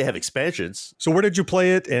 I'm hoping they have expansions. So where did you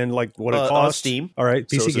play it and like what it cost? On Steam. All right,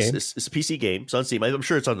 PC game. It's a PC game. It's on Steam. I'm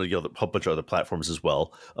sure it's on a bunch of other platforms as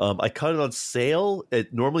well. I caught it on sale.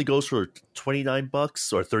 It normally goes for $29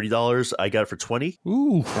 or $30. I got it for $20.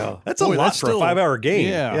 Ooh, that's a lot for a 5-hour game.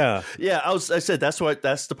 Yeah. I said that's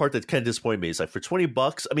the part that kind of disappointed me. Is like for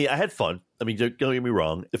 $20. I mean, I had fun. I mean, don't get me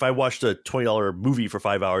wrong. If I watched a $20 movie for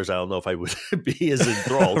 5 hours, I don't know if I would be as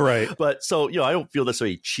enthralled. Right. But so, I don't feel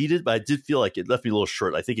necessarily cheated, but I did feel like it left me a little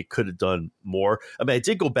short. I think it could have done more. I mean, I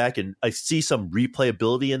did go back and I see some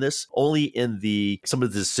replayability in this, only in some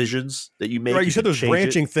of the decisions that you make. Right. You said there's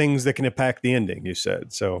branching things that can impact the ending, you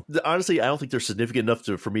said. So honestly, I don't think they're significant enough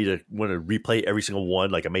for me to want to replay every single one.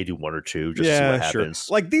 Like I may do 1 or 2 just to see what happens.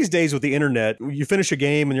 Like these days with the internet, you finish a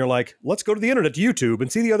game and you're like, let's go to the internet, to YouTube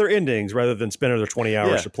and see the other endings rather than spend another 20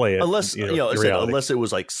 hours to play it. Unless unless it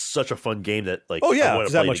was like such a fun game that like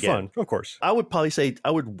it's that much fun. Of course. I would probably say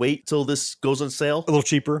I would wait till this goes on sale. A little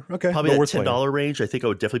cheaper. Okay. Probably that $10 range. I think I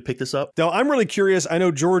would definitely pick this up. Now I'm really curious. I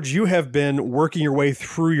know, George, you have been working your way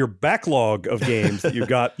through your backlog of games that you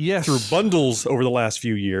got through bundles over the last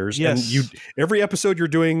few years. Yes. And every episode you're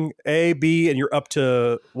doing A, B, and you're up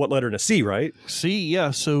to what letter in a C, right? C,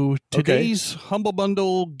 yeah. So today's Humble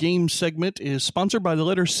Bundle game segment is sponsored by the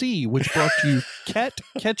letter C, which brought you Cat,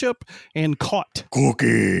 Ketchup, and Caught.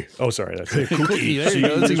 Cookie. Oh, sorry. That's it. Cookie. There you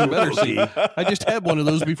go. That's even better. C. I just had one of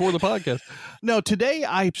those before the podcast. Now, today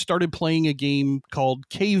I started playing a game called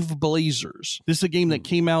Cave Blazers. This is a game that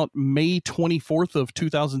came out May 24th of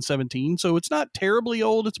 2017, so it's not terribly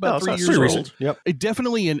old. It's about 3 years old. Yep. It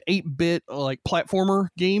definitely an 8-bit like platformer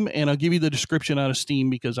game, and I'll give you the description out of Steam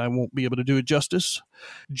because I won't be able to do it justice.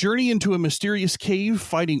 Journey into a mysterious cave,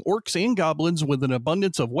 fighting orcs and goblins with an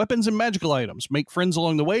abundance of weapons and magical items. Make friends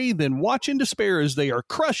along the way, then watch in despair as they are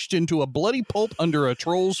crushed into a bloody pulp under a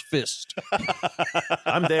troll's fist.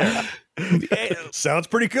 I'm there. Sounds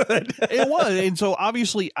pretty good. It was. And so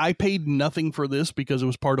obviously I paid nothing for this because it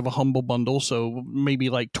was part of a Humble Bundle. So maybe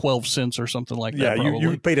like 12 cents or something like that. Yeah,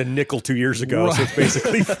 you paid a nickel 2 years ago, right. So it's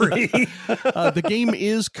basically free. The game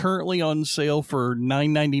is currently on sale for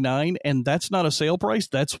 $9.99, and that's not a sale price.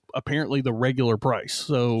 That's apparently the regular price.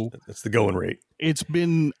 So that's the going rate. It's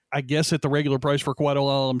been, I guess, at the regular price for quite a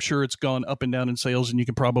while. I'm sure it's gone up and down in sales, and you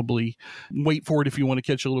can probably wait for it if you want to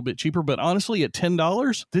catch it a little bit cheaper. But honestly, at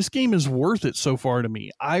 $10, this game is worth it so far to me.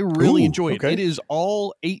 I really enjoy it. Okay. It is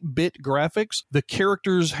all 8-bit graphics. The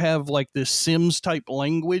characters have like this Sims type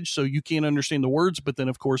language, so you can't understand the words. But then,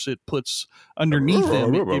 of course, it puts underneath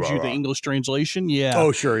them, it gives you the English translation. Yeah.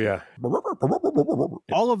 Oh, sure. Yeah.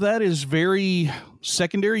 All of that is very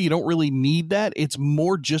secondary. You don't really need that. It's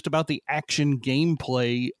more just about the action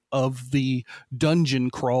gameplay of the dungeon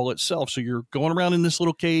crawl itself. So you're going around in this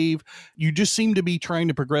little cave. You just seem to be trying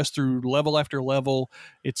to progress through level after level.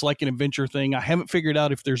 It's like an adventure thing. I haven't figured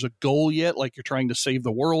out if there's a goal yet, like you're trying to save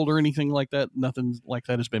the world or anything like that. Nothing like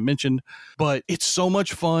that has been mentioned, but it's so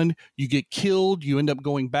much fun. You get killed. You end up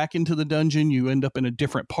going back into the dungeon. You end up in a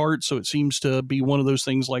different part. So it seems to be one of those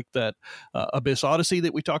things like that Abyss Odyssey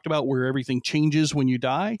that we talked about where everything changes when you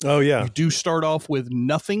die. Oh, yeah. You do start off with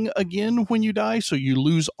nothing again when you die. So you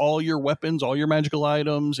lose all your weapons, all your magical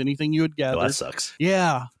items, anything you had gathered. Oh, that sucks.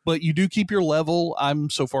 Yeah, but you do keep your level. I'm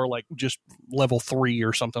so far like just level 3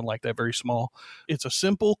 or something like that, very small. It's a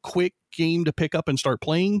simple, quick game to pick up and start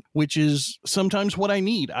playing, which is sometimes what I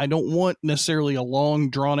need. I don't want necessarily a long,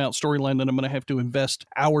 drawn-out storyline that I'm going to have to invest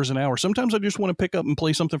hours and hours. Sometimes I just want to pick up and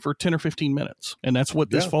play something for 10 or 15 minutes, and that's what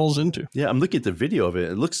this falls into. Yeah, I'm looking at the video of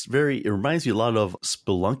it. It reminds me a lot of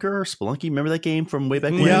Spelunky. Remember that game from way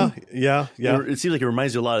back when? Yeah. It seems like it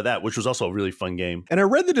reminds you a lot of that, which was also a really fun game. And I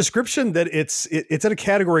read the description that it's in a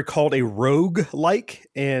category category called a rogue-like,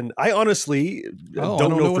 and I honestly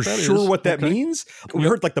don't know for sure what that means. We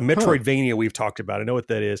heard like the Metroidvania we've talked about. I know what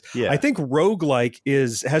that is. Yeah. I think rogue-like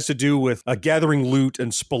has to do with gathering loot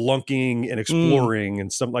and spelunking and exploring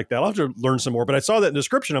and something like that. I'll have to learn some more, but I saw that in the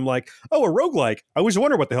description. I'm like, oh, a roguelike. I always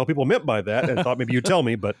wonder what the hell people meant by that, and thought maybe you'd tell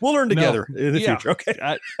me, but we'll learn together in the future.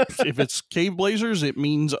 Okay. If it's Cave Blazers, it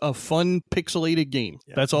means a fun pixelated game.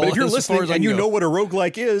 Yeah. That's all. But if you're listening and you know what a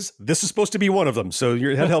roguelike is, this is supposed to be one of them. So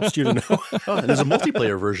that helps you to know. And there's a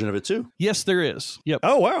multiplayer version of it too. Yes, there is. Yep.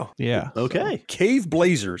 Oh, wow. Yeah. Okay. So, Cave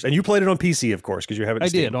Blazers. And you played it on PC, of course, because you have it on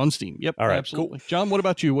Steam. I did, on Steam. Yep. All right. Absolutely. Cool. John, what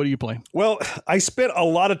about you? What are you playing? Well, I spent a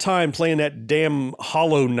lot of time playing that damn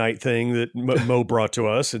Hollow Knight thing that Mo brought to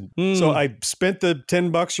us. And so I spent the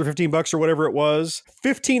 $10 or $15 or whatever it was.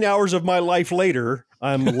 15 hours of my life later,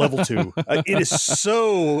 I'm level 2. It is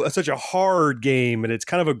such a hard game, and it's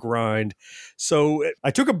kind of a grind. So I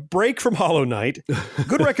took a break from Hollow Knight.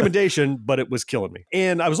 Good recommendation, but it was killing me.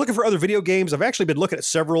 And I was looking for other video games. I've actually been looking at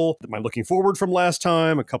several. My looking forward from last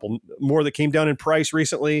time, a couple more that came down in price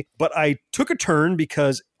recently. But I took a turn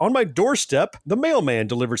because on my doorstep, the mailman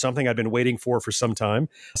delivered something I'd been waiting for some time.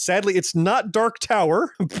 Sadly, it's not Dark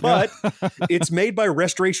Tower, but it's made by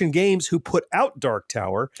Restoration Games, who put out Dark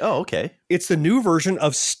Tower. Oh, okay. It's the new version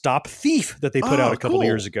of Stop Thief that they put out a couple of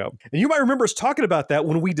years ago. And you might remember us talking about that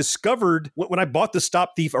when we discovered, when I bought the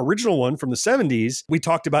Stop Thief original one from the 70s, we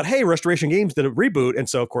talked about, hey, Restoration Games did a reboot. And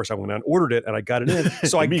so, of course, I went out and ordered it and I got it in.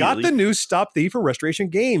 So I got the new Stop Thief from Restoration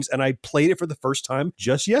Games and I played it for the first time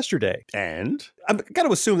just yesterday. And I'm got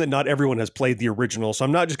to assume that not everyone has played the original, so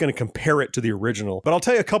I'm not just going to compare it to the original. But I'll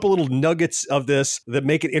tell you a couple little nuggets of this that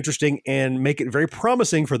make it interesting and make it very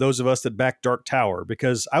promising for those of us that back Dark Tower,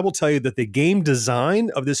 because I will tell you that the game design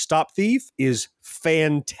of this Stop Thief is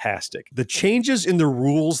fantastic. The changes in the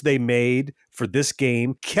rules they made for this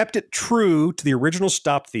game kept it true to the original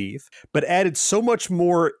Stop Thief, but added so much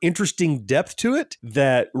more interesting depth to it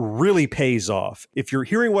that really pays off. If you're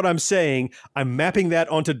hearing what I'm saying, I'm mapping that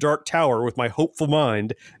onto Dark Tower with my hopeful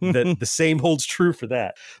mind that the same holds true for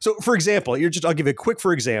that. So, for example, I'll give you a quick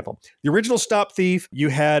example. The original Stop Thief, you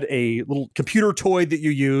had a little computer toy that you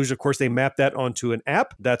used. Of course, they mapped that onto an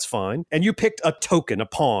app. That's fine. And you picked a token, a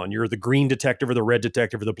pawn. You're the green detective or the red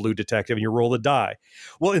detective or the blue detective, and you roll a die.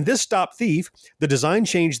 Well, in this Stop Thief, the design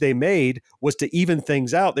change they made was to even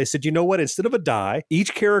things out. They said, you know what? Instead of a die,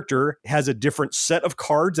 each character has a different set of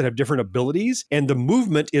cards that have different abilities, and the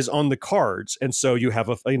movement is on the cards. And so you have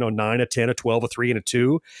a 9, a 10, a 12, a 3, and a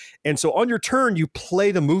 2. And so on your turn, you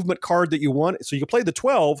play the movement card that you want. So you can play the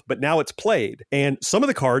 12, but now it's played. And some of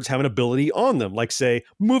the cards have an ability on them, like say,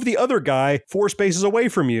 move the other guy 4 spaces away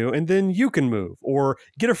from you, and then you can move, or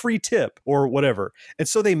get a free tip, or whatever. And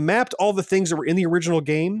so they mapped all the things that were in the original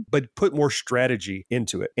game, but put more strategy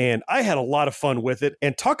into it. And I had a lot of fun with it.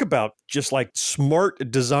 And talk about just like smart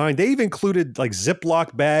design. They even included like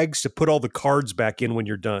Ziploc bags to put all the cards back in when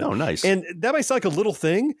you're done. Oh, nice. And that might sound like a little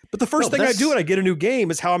thing, but the first thing I do when I get a new game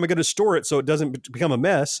is how am I going to store it so it doesn't become a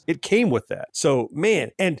mess. It came with that. So,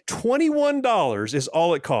 man, and $21 is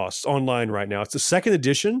all it costs online right now. It's the second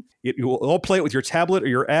edition. You will all play it with your tablet or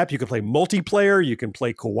your app. You can play multiplayer. You can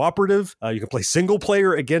play cooperative. You can play single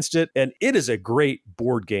player against it. And it is a great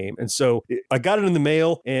board game. And so I got it in the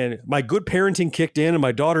mail and my good parenting kicked in and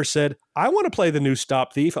my daughter said, I want to play the new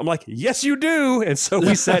Stop Thief. I'm like, yes, you do. And so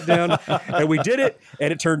we sat down and we did it,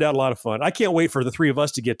 and it turned out a lot of fun. I can't wait for the three of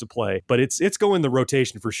us to get to play, but it's going in the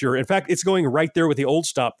rotation for sure. In fact, it's going right there with the old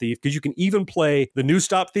Stop Thief, because you can even play the new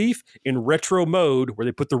Stop Thief in retro mode where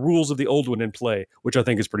they put the rules of the old one in play, which I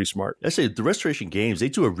think is pretty smart. I say the Restoration Games, they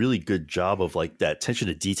do a really good job of like that attention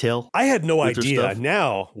to detail. I had no idea.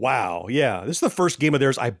 Now, wow. Yeah. This is the first game of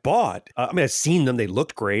theirs I bought. I've seen them. They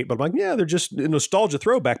looked great, but I'm like, yeah, they're just a nostalgia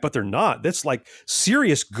throwback, but they're not. That's like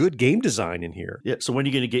serious good game design in here. Yeah. So when are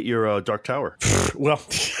you going to get your Dark Tower? Well,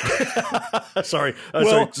 sorry.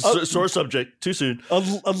 Sore subject. Too soon.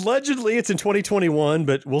 Allegedly, it's in 2021,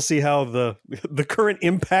 but we'll see how the current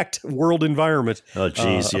impact world environment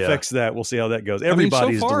affects that. We'll see how that goes.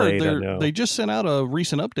 Everybody's so far, delayed. I know. They just sent out a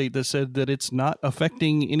recent update that said that it's not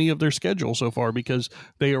affecting any of their schedule so far because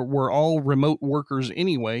were all remote workers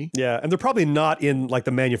anyway. Yeah, and they're probably not in like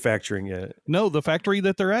the manufacturing yet. No, the factory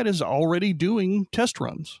that they're at is already doing test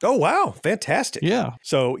runs. Oh, wow. Fantastic. Yeah.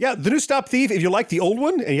 So, yeah, the new Stop Thief, if you like the old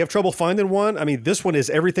one and you have trouble finding one, I mean, this one is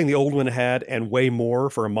everything the old one had and way more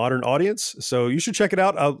for a modern audience. So you should check it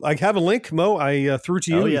out. I have a link, Mo. I threw it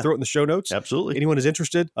to you. Oh, yeah. You throw it in the show notes. Absolutely. Anyone is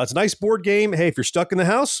interested. It's a nice board game. Hey, if you're stuck in the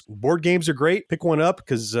house, board games are great. Pick one up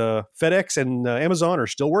because FedEx and Amazon are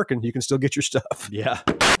still working. You can still get your stuff. Yeah.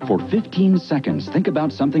 For 15 seconds, think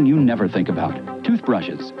about something you never think about.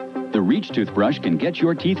 Toothbrushes. The Reach toothbrush can get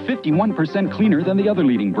your teeth 51% cleaner than the other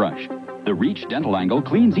leading brush. The Reach Dental Angle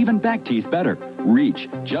cleans even back teeth better. Reach,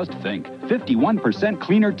 just think, 51%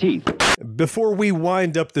 cleaner teeth. Before we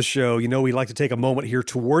wind up the show, you know, we like to take a moment here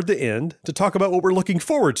toward the end to talk about what we're looking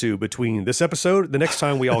forward to between this episode and the next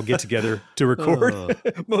time we all get together to record.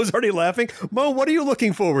 Mo's already laughing. Mo, what are you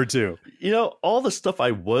looking forward to? You know, all the stuff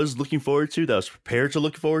I was looking forward to, that I was prepared to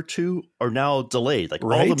look forward to, are now delayed. Like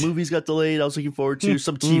all the movies got delayed I was looking forward to.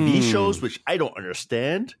 Some TV shows, which I don't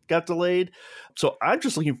understand, got delayed. So I'm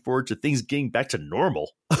just looking forward to things getting back to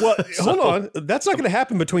normal. Well, hold on. That's not going to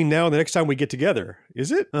happen between now and the next time we get together,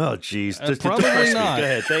 is it? Oh, geez. Probably not. Go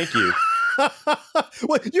ahead. Thank you.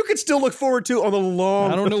 Well, you could still look forward to on the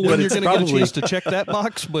long. I don't know when you're going to get a chance to check that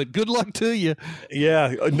box, but good luck to you.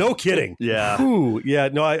 Yeah, no kidding. Yeah. Whew, yeah,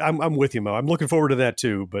 no, I'm with you, Mo. I'm looking forward to that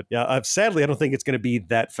too. But yeah, sadly, I don't think it's going to be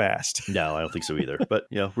that fast. No, I don't think so either. But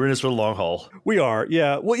we're in this for the long haul. We are.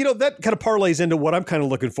 Yeah. Well, you know, that kind of parlays into what I'm kind of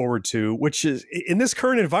looking forward to, which is in this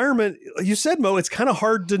current environment. You said, Mo, it's kind of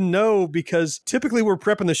hard to know because typically we're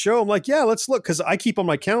prepping the show. I'm like, yeah, let's look, because I keep on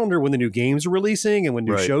my calendar when the new games are releasing and when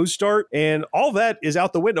new shows start. And all that is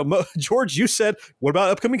out the window. George, you said, what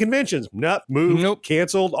about upcoming conventions? Moved,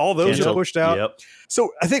 canceled. All those are pushed out. Yep.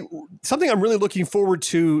 So I think something I'm really looking forward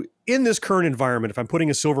to in this current environment, if I'm putting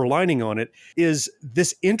a silver lining on it, is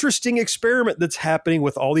this interesting experiment that's happening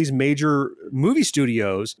with all these major movie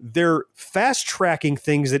studios. They're fast tracking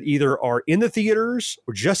things that either are in the theaters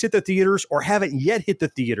or just hit the theaters or haven't yet hit the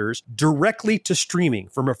theaters directly to streaming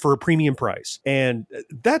for a premium price. And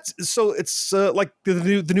that's so it's like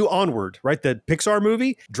the new Onward, right? The Pixar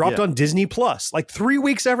movie dropped on Disney Plus like 3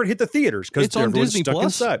 weeks after it hit the theaters because it's on Disney stuck Plus.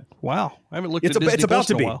 Inside. Wow, I haven't looked at Disney It's about Plus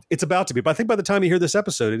to in be. a while. It's about to be. But I think by the time you hear this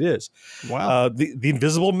episode, it is. Wow. The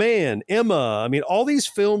Invisible Man, Emma. I mean, all these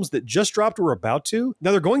films that just dropped or about to.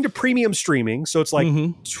 Now they're going to premium streaming, so it's like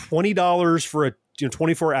 $20 for a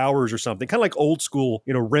 24 hours or something, kind of like old school,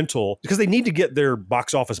 rental, because they need to get their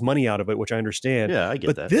box office money out of it, which I understand. Yeah, I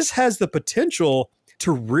get that. But this has the potential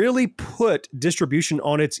to really put distribution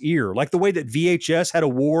on its ear, like the way that VHS had a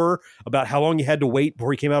war about how long you had to wait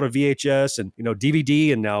before you came out of VHS and,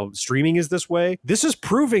 DVD, and now streaming is this way. This is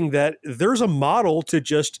proving that there's a model to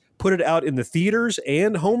just put it out in the theaters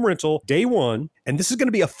and home rental day one. And this is going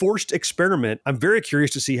to be a forced experiment. I'm very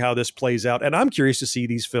curious to see how this plays out. And I'm curious to see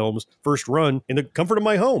these films first run in the comfort of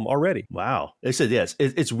my home already. Wow. They said, yes,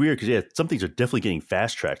 it's weird because, some things are definitely getting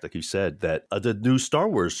fast tracked. Like you said, that the new Star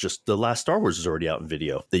Wars, just the last Star Wars is already out in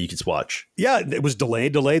video that you can watch. Yeah, it was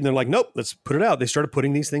delayed. And they're like, nope, let's put it out. They started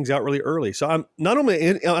putting these things out really early. So I'm not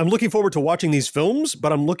only, I'm looking forward to watching these films,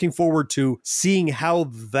 but I'm looking forward to seeing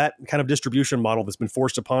how that kind of distribution model that's been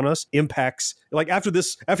forced upon us impacts, like after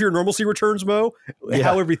your normalcy returns, Mo,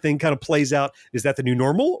 how everything kind of plays out. Is that the new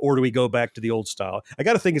normal, or do we go back to the old style? I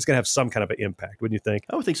got to think it's going to have some kind of an impact, wouldn't you think?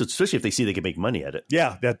 I would think so, especially if they see they can make money at it.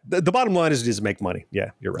 Yeah, the bottom line is it is make money.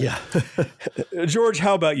 Yeah, you're right. Yeah. George,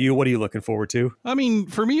 how about you? What are you looking forward to? I mean,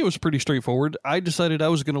 for me, it was pretty straightforward. I decided I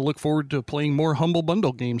was going to look forward to playing more Humble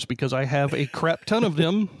Bundle games because I have a crap ton of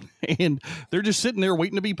them and they're just sitting there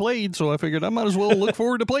waiting to be played. So I figured I might as well look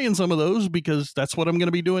forward to playing some of those because that's what I'm going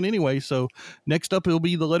to be doing anyway. So next up, it'll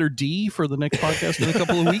be the letter D for the next podcast in a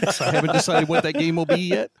couple of weeks. I haven't decided what that game will be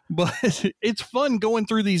yet, but it's fun going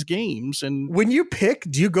through these games. And when you pick,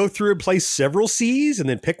 do you go through and play several C's and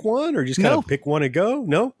then pick one, or just kind of pick one and go?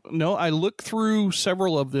 No, I look through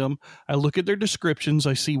several of them. I look at their descriptions.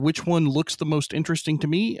 I see which one looks the most interesting to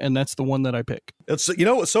me, and that's the one that I pick. It's,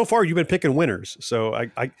 so far you've been picking winners, so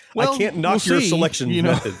I can't knock your selection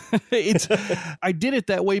method. I did it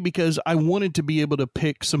that way because I wanted to be able to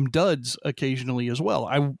pick some duds occasionally as well.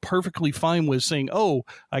 I'm perfectly fine with saying, "Oh,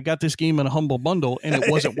 I got this game in a Humble Bundle, and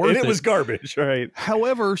it wasn't worth it. It was garbage." Right.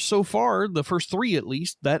 However, so far, the first three at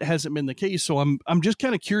least, that hasn't been the case. So I'm just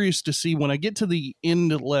kind of curious to see when I get to the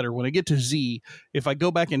end letter, when I get to Z, if I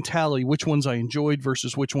go back and tally which ones I enjoyed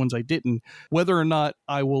versus which ones I didn't, whether or not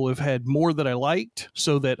I will have had more that I liked,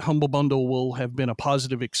 so that Humble Bundle will have been a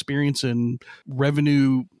positive experience in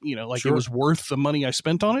revenue, it was worth the money I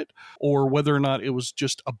spent on it, or whether or not it was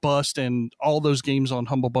just a bust and all those games on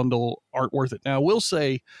Humble Bundle aren't worth it. Now, I will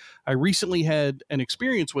say I recently had an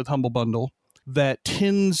experience with Humble Bundle that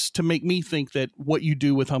tends to make me think that what you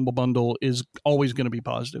do with Humble Bundle is always going to be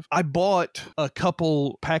positive. I bought a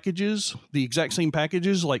couple packages, the exact same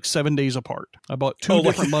packages, like 7 days apart. I bought two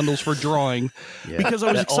different bundles for drawing because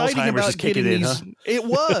I was excited about getting these. Huh? It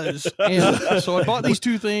was. And so I bought these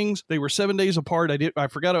two things. They were 7 days apart. I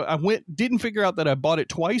forgot. Didn't figure out that I bought it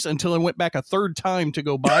twice until I went back a third time to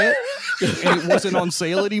go buy it. And it wasn't on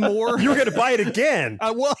sale anymore. You were going to buy it again.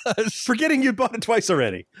 I was. Forgetting you bought it twice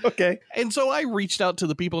already. Okay. And so I reached out to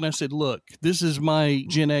the people and I said, look, this is my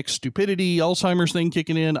Gen X stupidity, Alzheimer's thing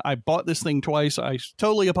kicking in. I bought this thing twice. I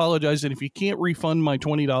totally apologize. And if you can't refund my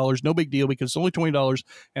 $20, no big deal, because it's only $20.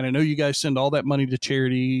 And I know you guys send all that money to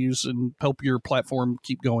charities and help your platform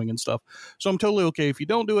keep going and stuff. So I'm totally okay if you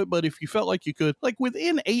don't do it. But if you felt like you could, like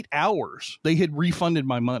within 8 hours, they had refunded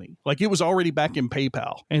my money. Like it was already back in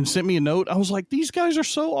PayPal and sent me a note. I was like, these guys are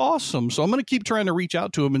so awesome. So I'm going to keep trying to reach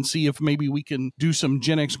out to them and see if maybe we can do some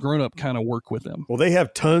Gen X grown-up kind of work with them. Well, they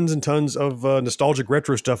have tons and tons of nostalgic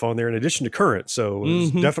retro stuff on there in addition to current. So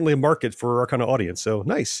it's definitely a market for our kind of audience. So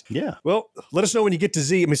nice. Yeah. Well, let us know when you get to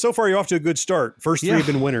Z. I mean, so far you're off to a good start. First 3 have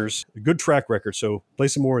been winners. A good track record. So play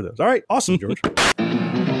some more of those. All right. Awesome, George. Yes, sir,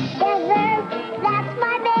 that's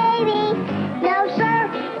my baby. No, sir,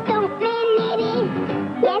 don't be needy.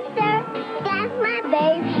 Yes, sir, that's my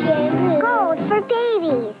baby. Gold for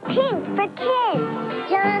babies, pink for kids.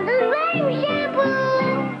 Johnson's baby shampoo.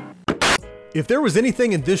 If there was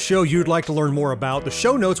anything in this show you'd like to learn more about, the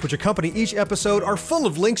show notes which accompany each episode are full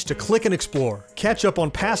of links to click and explore. Catch up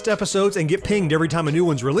on past episodes and get pinged every time a new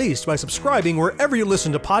one's released by subscribing wherever you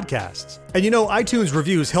listen to podcasts. And you know, iTunes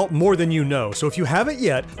reviews help more than you know, so if you haven't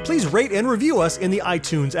yet, please rate and review us in the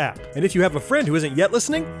iTunes app. And if you have a friend who isn't yet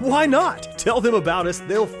listening, why not? Tell them about us,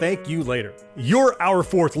 they'll thank you later. You're our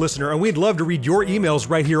fourth listener, and we'd love to read your emails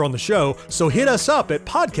right here on the show, so hit us up at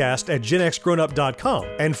podcast@genxgrownup.com.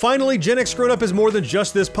 And finally, Gen X Grown Up is more than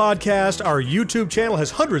just this podcast. Our YouTube channel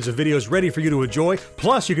has hundreds of videos ready for you to enjoy,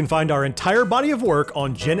 plus you can find our entire body of work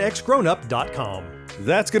on genxgrownup.com.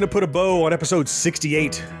 That's going to put a bow on episode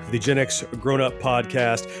 68 of the Gen X Grown Up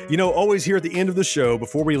podcast. You know, always here at the end of the show,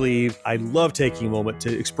 before we leave, I love taking a moment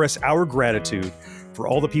to express our gratitude for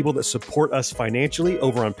all the people that support us financially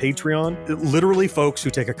over on Patreon. Literally folks who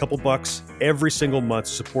take a couple bucks every single month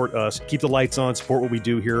to support us, keep the lights on, support what we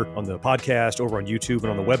do here on the podcast, over on YouTube and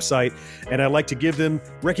on the website. And I'd like to give them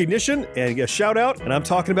recognition and a shout out. And I'm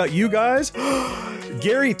talking about you guys.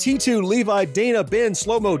 Gary, T2, Levi, Dana, Ben,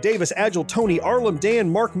 Slow-Mo, Davis, Agile, Tony, Arlem, Dan,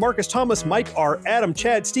 Mark, Marcus, Thomas, Mike R, Adam,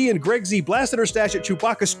 Chad, Stian, Greg Z, Blasted or Stash at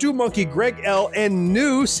Chewbacca, Stu Monkey, Greg L, and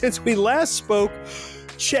new since we last spoke,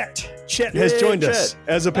 Chet. Chet has joined us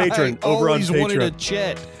as a patron over on Patreon. I always wanted a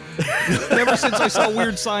Chet. Ever since I saw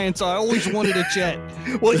Weird Science, I always wanted a Chet.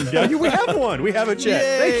 Well, now we have one. We have a Chet.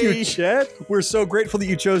 Yay. Thank you, Chet. We're so grateful that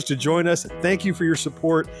you chose to join us. Thank you for your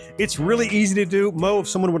support. It's really easy to do. Mo, if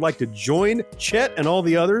someone would like to join Chet and all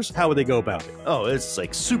the others, how would they go about it? Oh, it's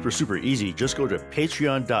like super, super easy. Just go to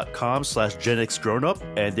patreon.com/genxgrownup,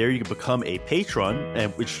 and there you can become a patron,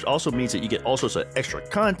 and which also means that you get all sorts of extra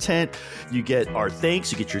content. You get our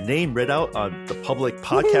thanks. You get your name read out on the public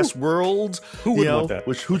podcast world. Who wouldn't want that?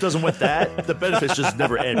 Who doesn't want that? The benefits just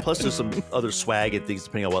never end. Plus, there's some other swag and things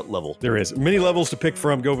depending on what level. There is many levels to pick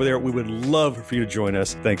from. Go over there. We would love for you to join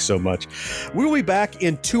us. Thanks so much. We'll be back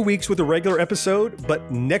in 2 weeks with a regular episode,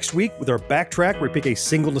 but next week with our backtrack, where we pick a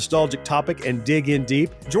single nostalgic topic and dig in deep.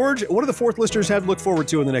 George, what do the fourth listeners have to look forward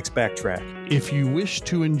to in the next backtrack? If you wish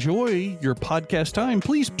to enjoy your podcast time,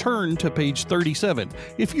 please turn to page 37.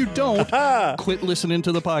 If you don't, quit listening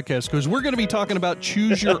to the podcast, because we're going to be talking about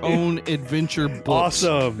choose your own adventure books.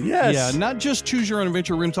 Awesome. Yes. Yeah, not just choose your own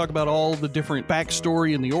adventure. We're going to talk about all the different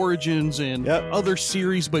backstory and the origins and other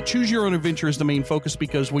series, but choose your own adventure is the main focus,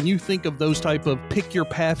 because when you think of those type of pick your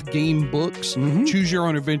path game books, choose your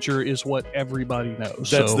own adventure is what everybody knows.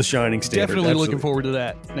 That's the shining standard. Definitely Absolutely. looking forward to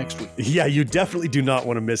that next week. Yeah, you definitely do not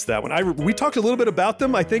want to miss that one. We talked a little bit about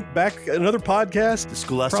them, I think, back in another podcast. The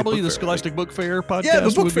Scholastic Probably Book the Fair, Scholastic Book Fair podcast. Yeah, the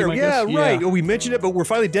book would be fair. my Yeah, guess. right. We mentioned it, but we're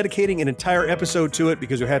finally dedicating an entire episode to it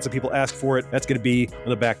because we had some people ask for it. That's going to be on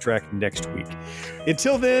the backtrack next week.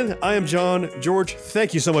 Until then, I am John. George,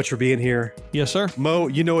 thank you so much for being here. Yes, sir. Mo,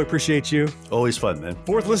 you know I appreciate you. Always fun, man.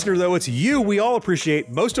 Fourth listener, though, it's you we all appreciate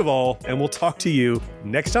most of all, and we'll talk to you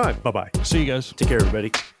next time. Bye-bye. See you guys. Take care,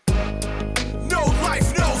 everybody. No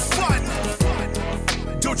life, no fun.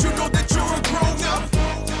 Don't you know that you're a grown up?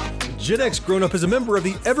 Gen X Grown Up is a member of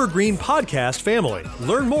the Evergreen Podcast family.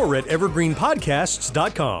 Learn more at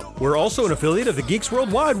evergreenpodcasts.com. We're also an affiliate of the Geeks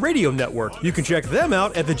Worldwide Radio Network. You can check them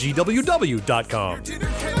out at thegww.com.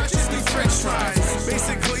 Dinner can I just eat french fries?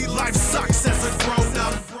 Basically, life sucks as a grown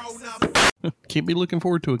up. Can't be looking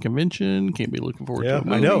forward to a convention. Can't be looking forward to a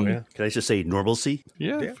movie. I know. Yeah. Can I just say normalcy?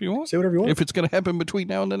 Yeah, if you want. Say whatever you want. If it's going to happen between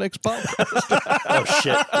now and the next podcast. Oh,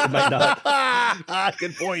 shit. It might not.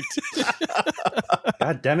 Good point.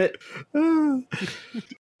 God damn it. Is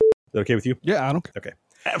that okay with you? Yeah, I don't care. Okay.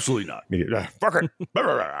 Absolutely not. Fuck it.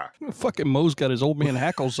 Fucking Mo's got his old man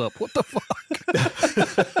hackles up. What the fuck?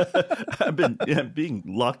 I've been being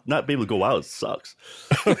locked, not being able to go out. It sucks.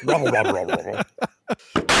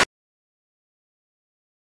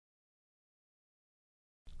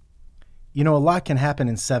 You know, a lot can happen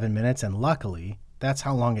in 7 minutes, and luckily, that's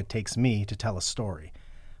how long it takes me to tell a story.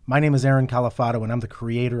 My name is Aaron Califato, and I'm the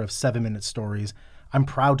creator of 7-Minute Stories. I'm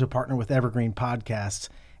proud to partner with Evergreen Podcasts,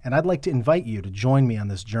 and I'd like to invite you to join me on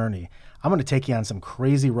this journey. I'm going to take you on some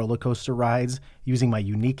crazy roller coaster rides using my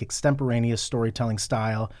unique extemporaneous storytelling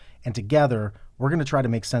style, and together, we're going to try to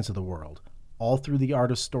make sense of the world, all through the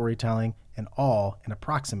art of storytelling, and all in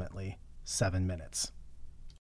approximately 7 minutes.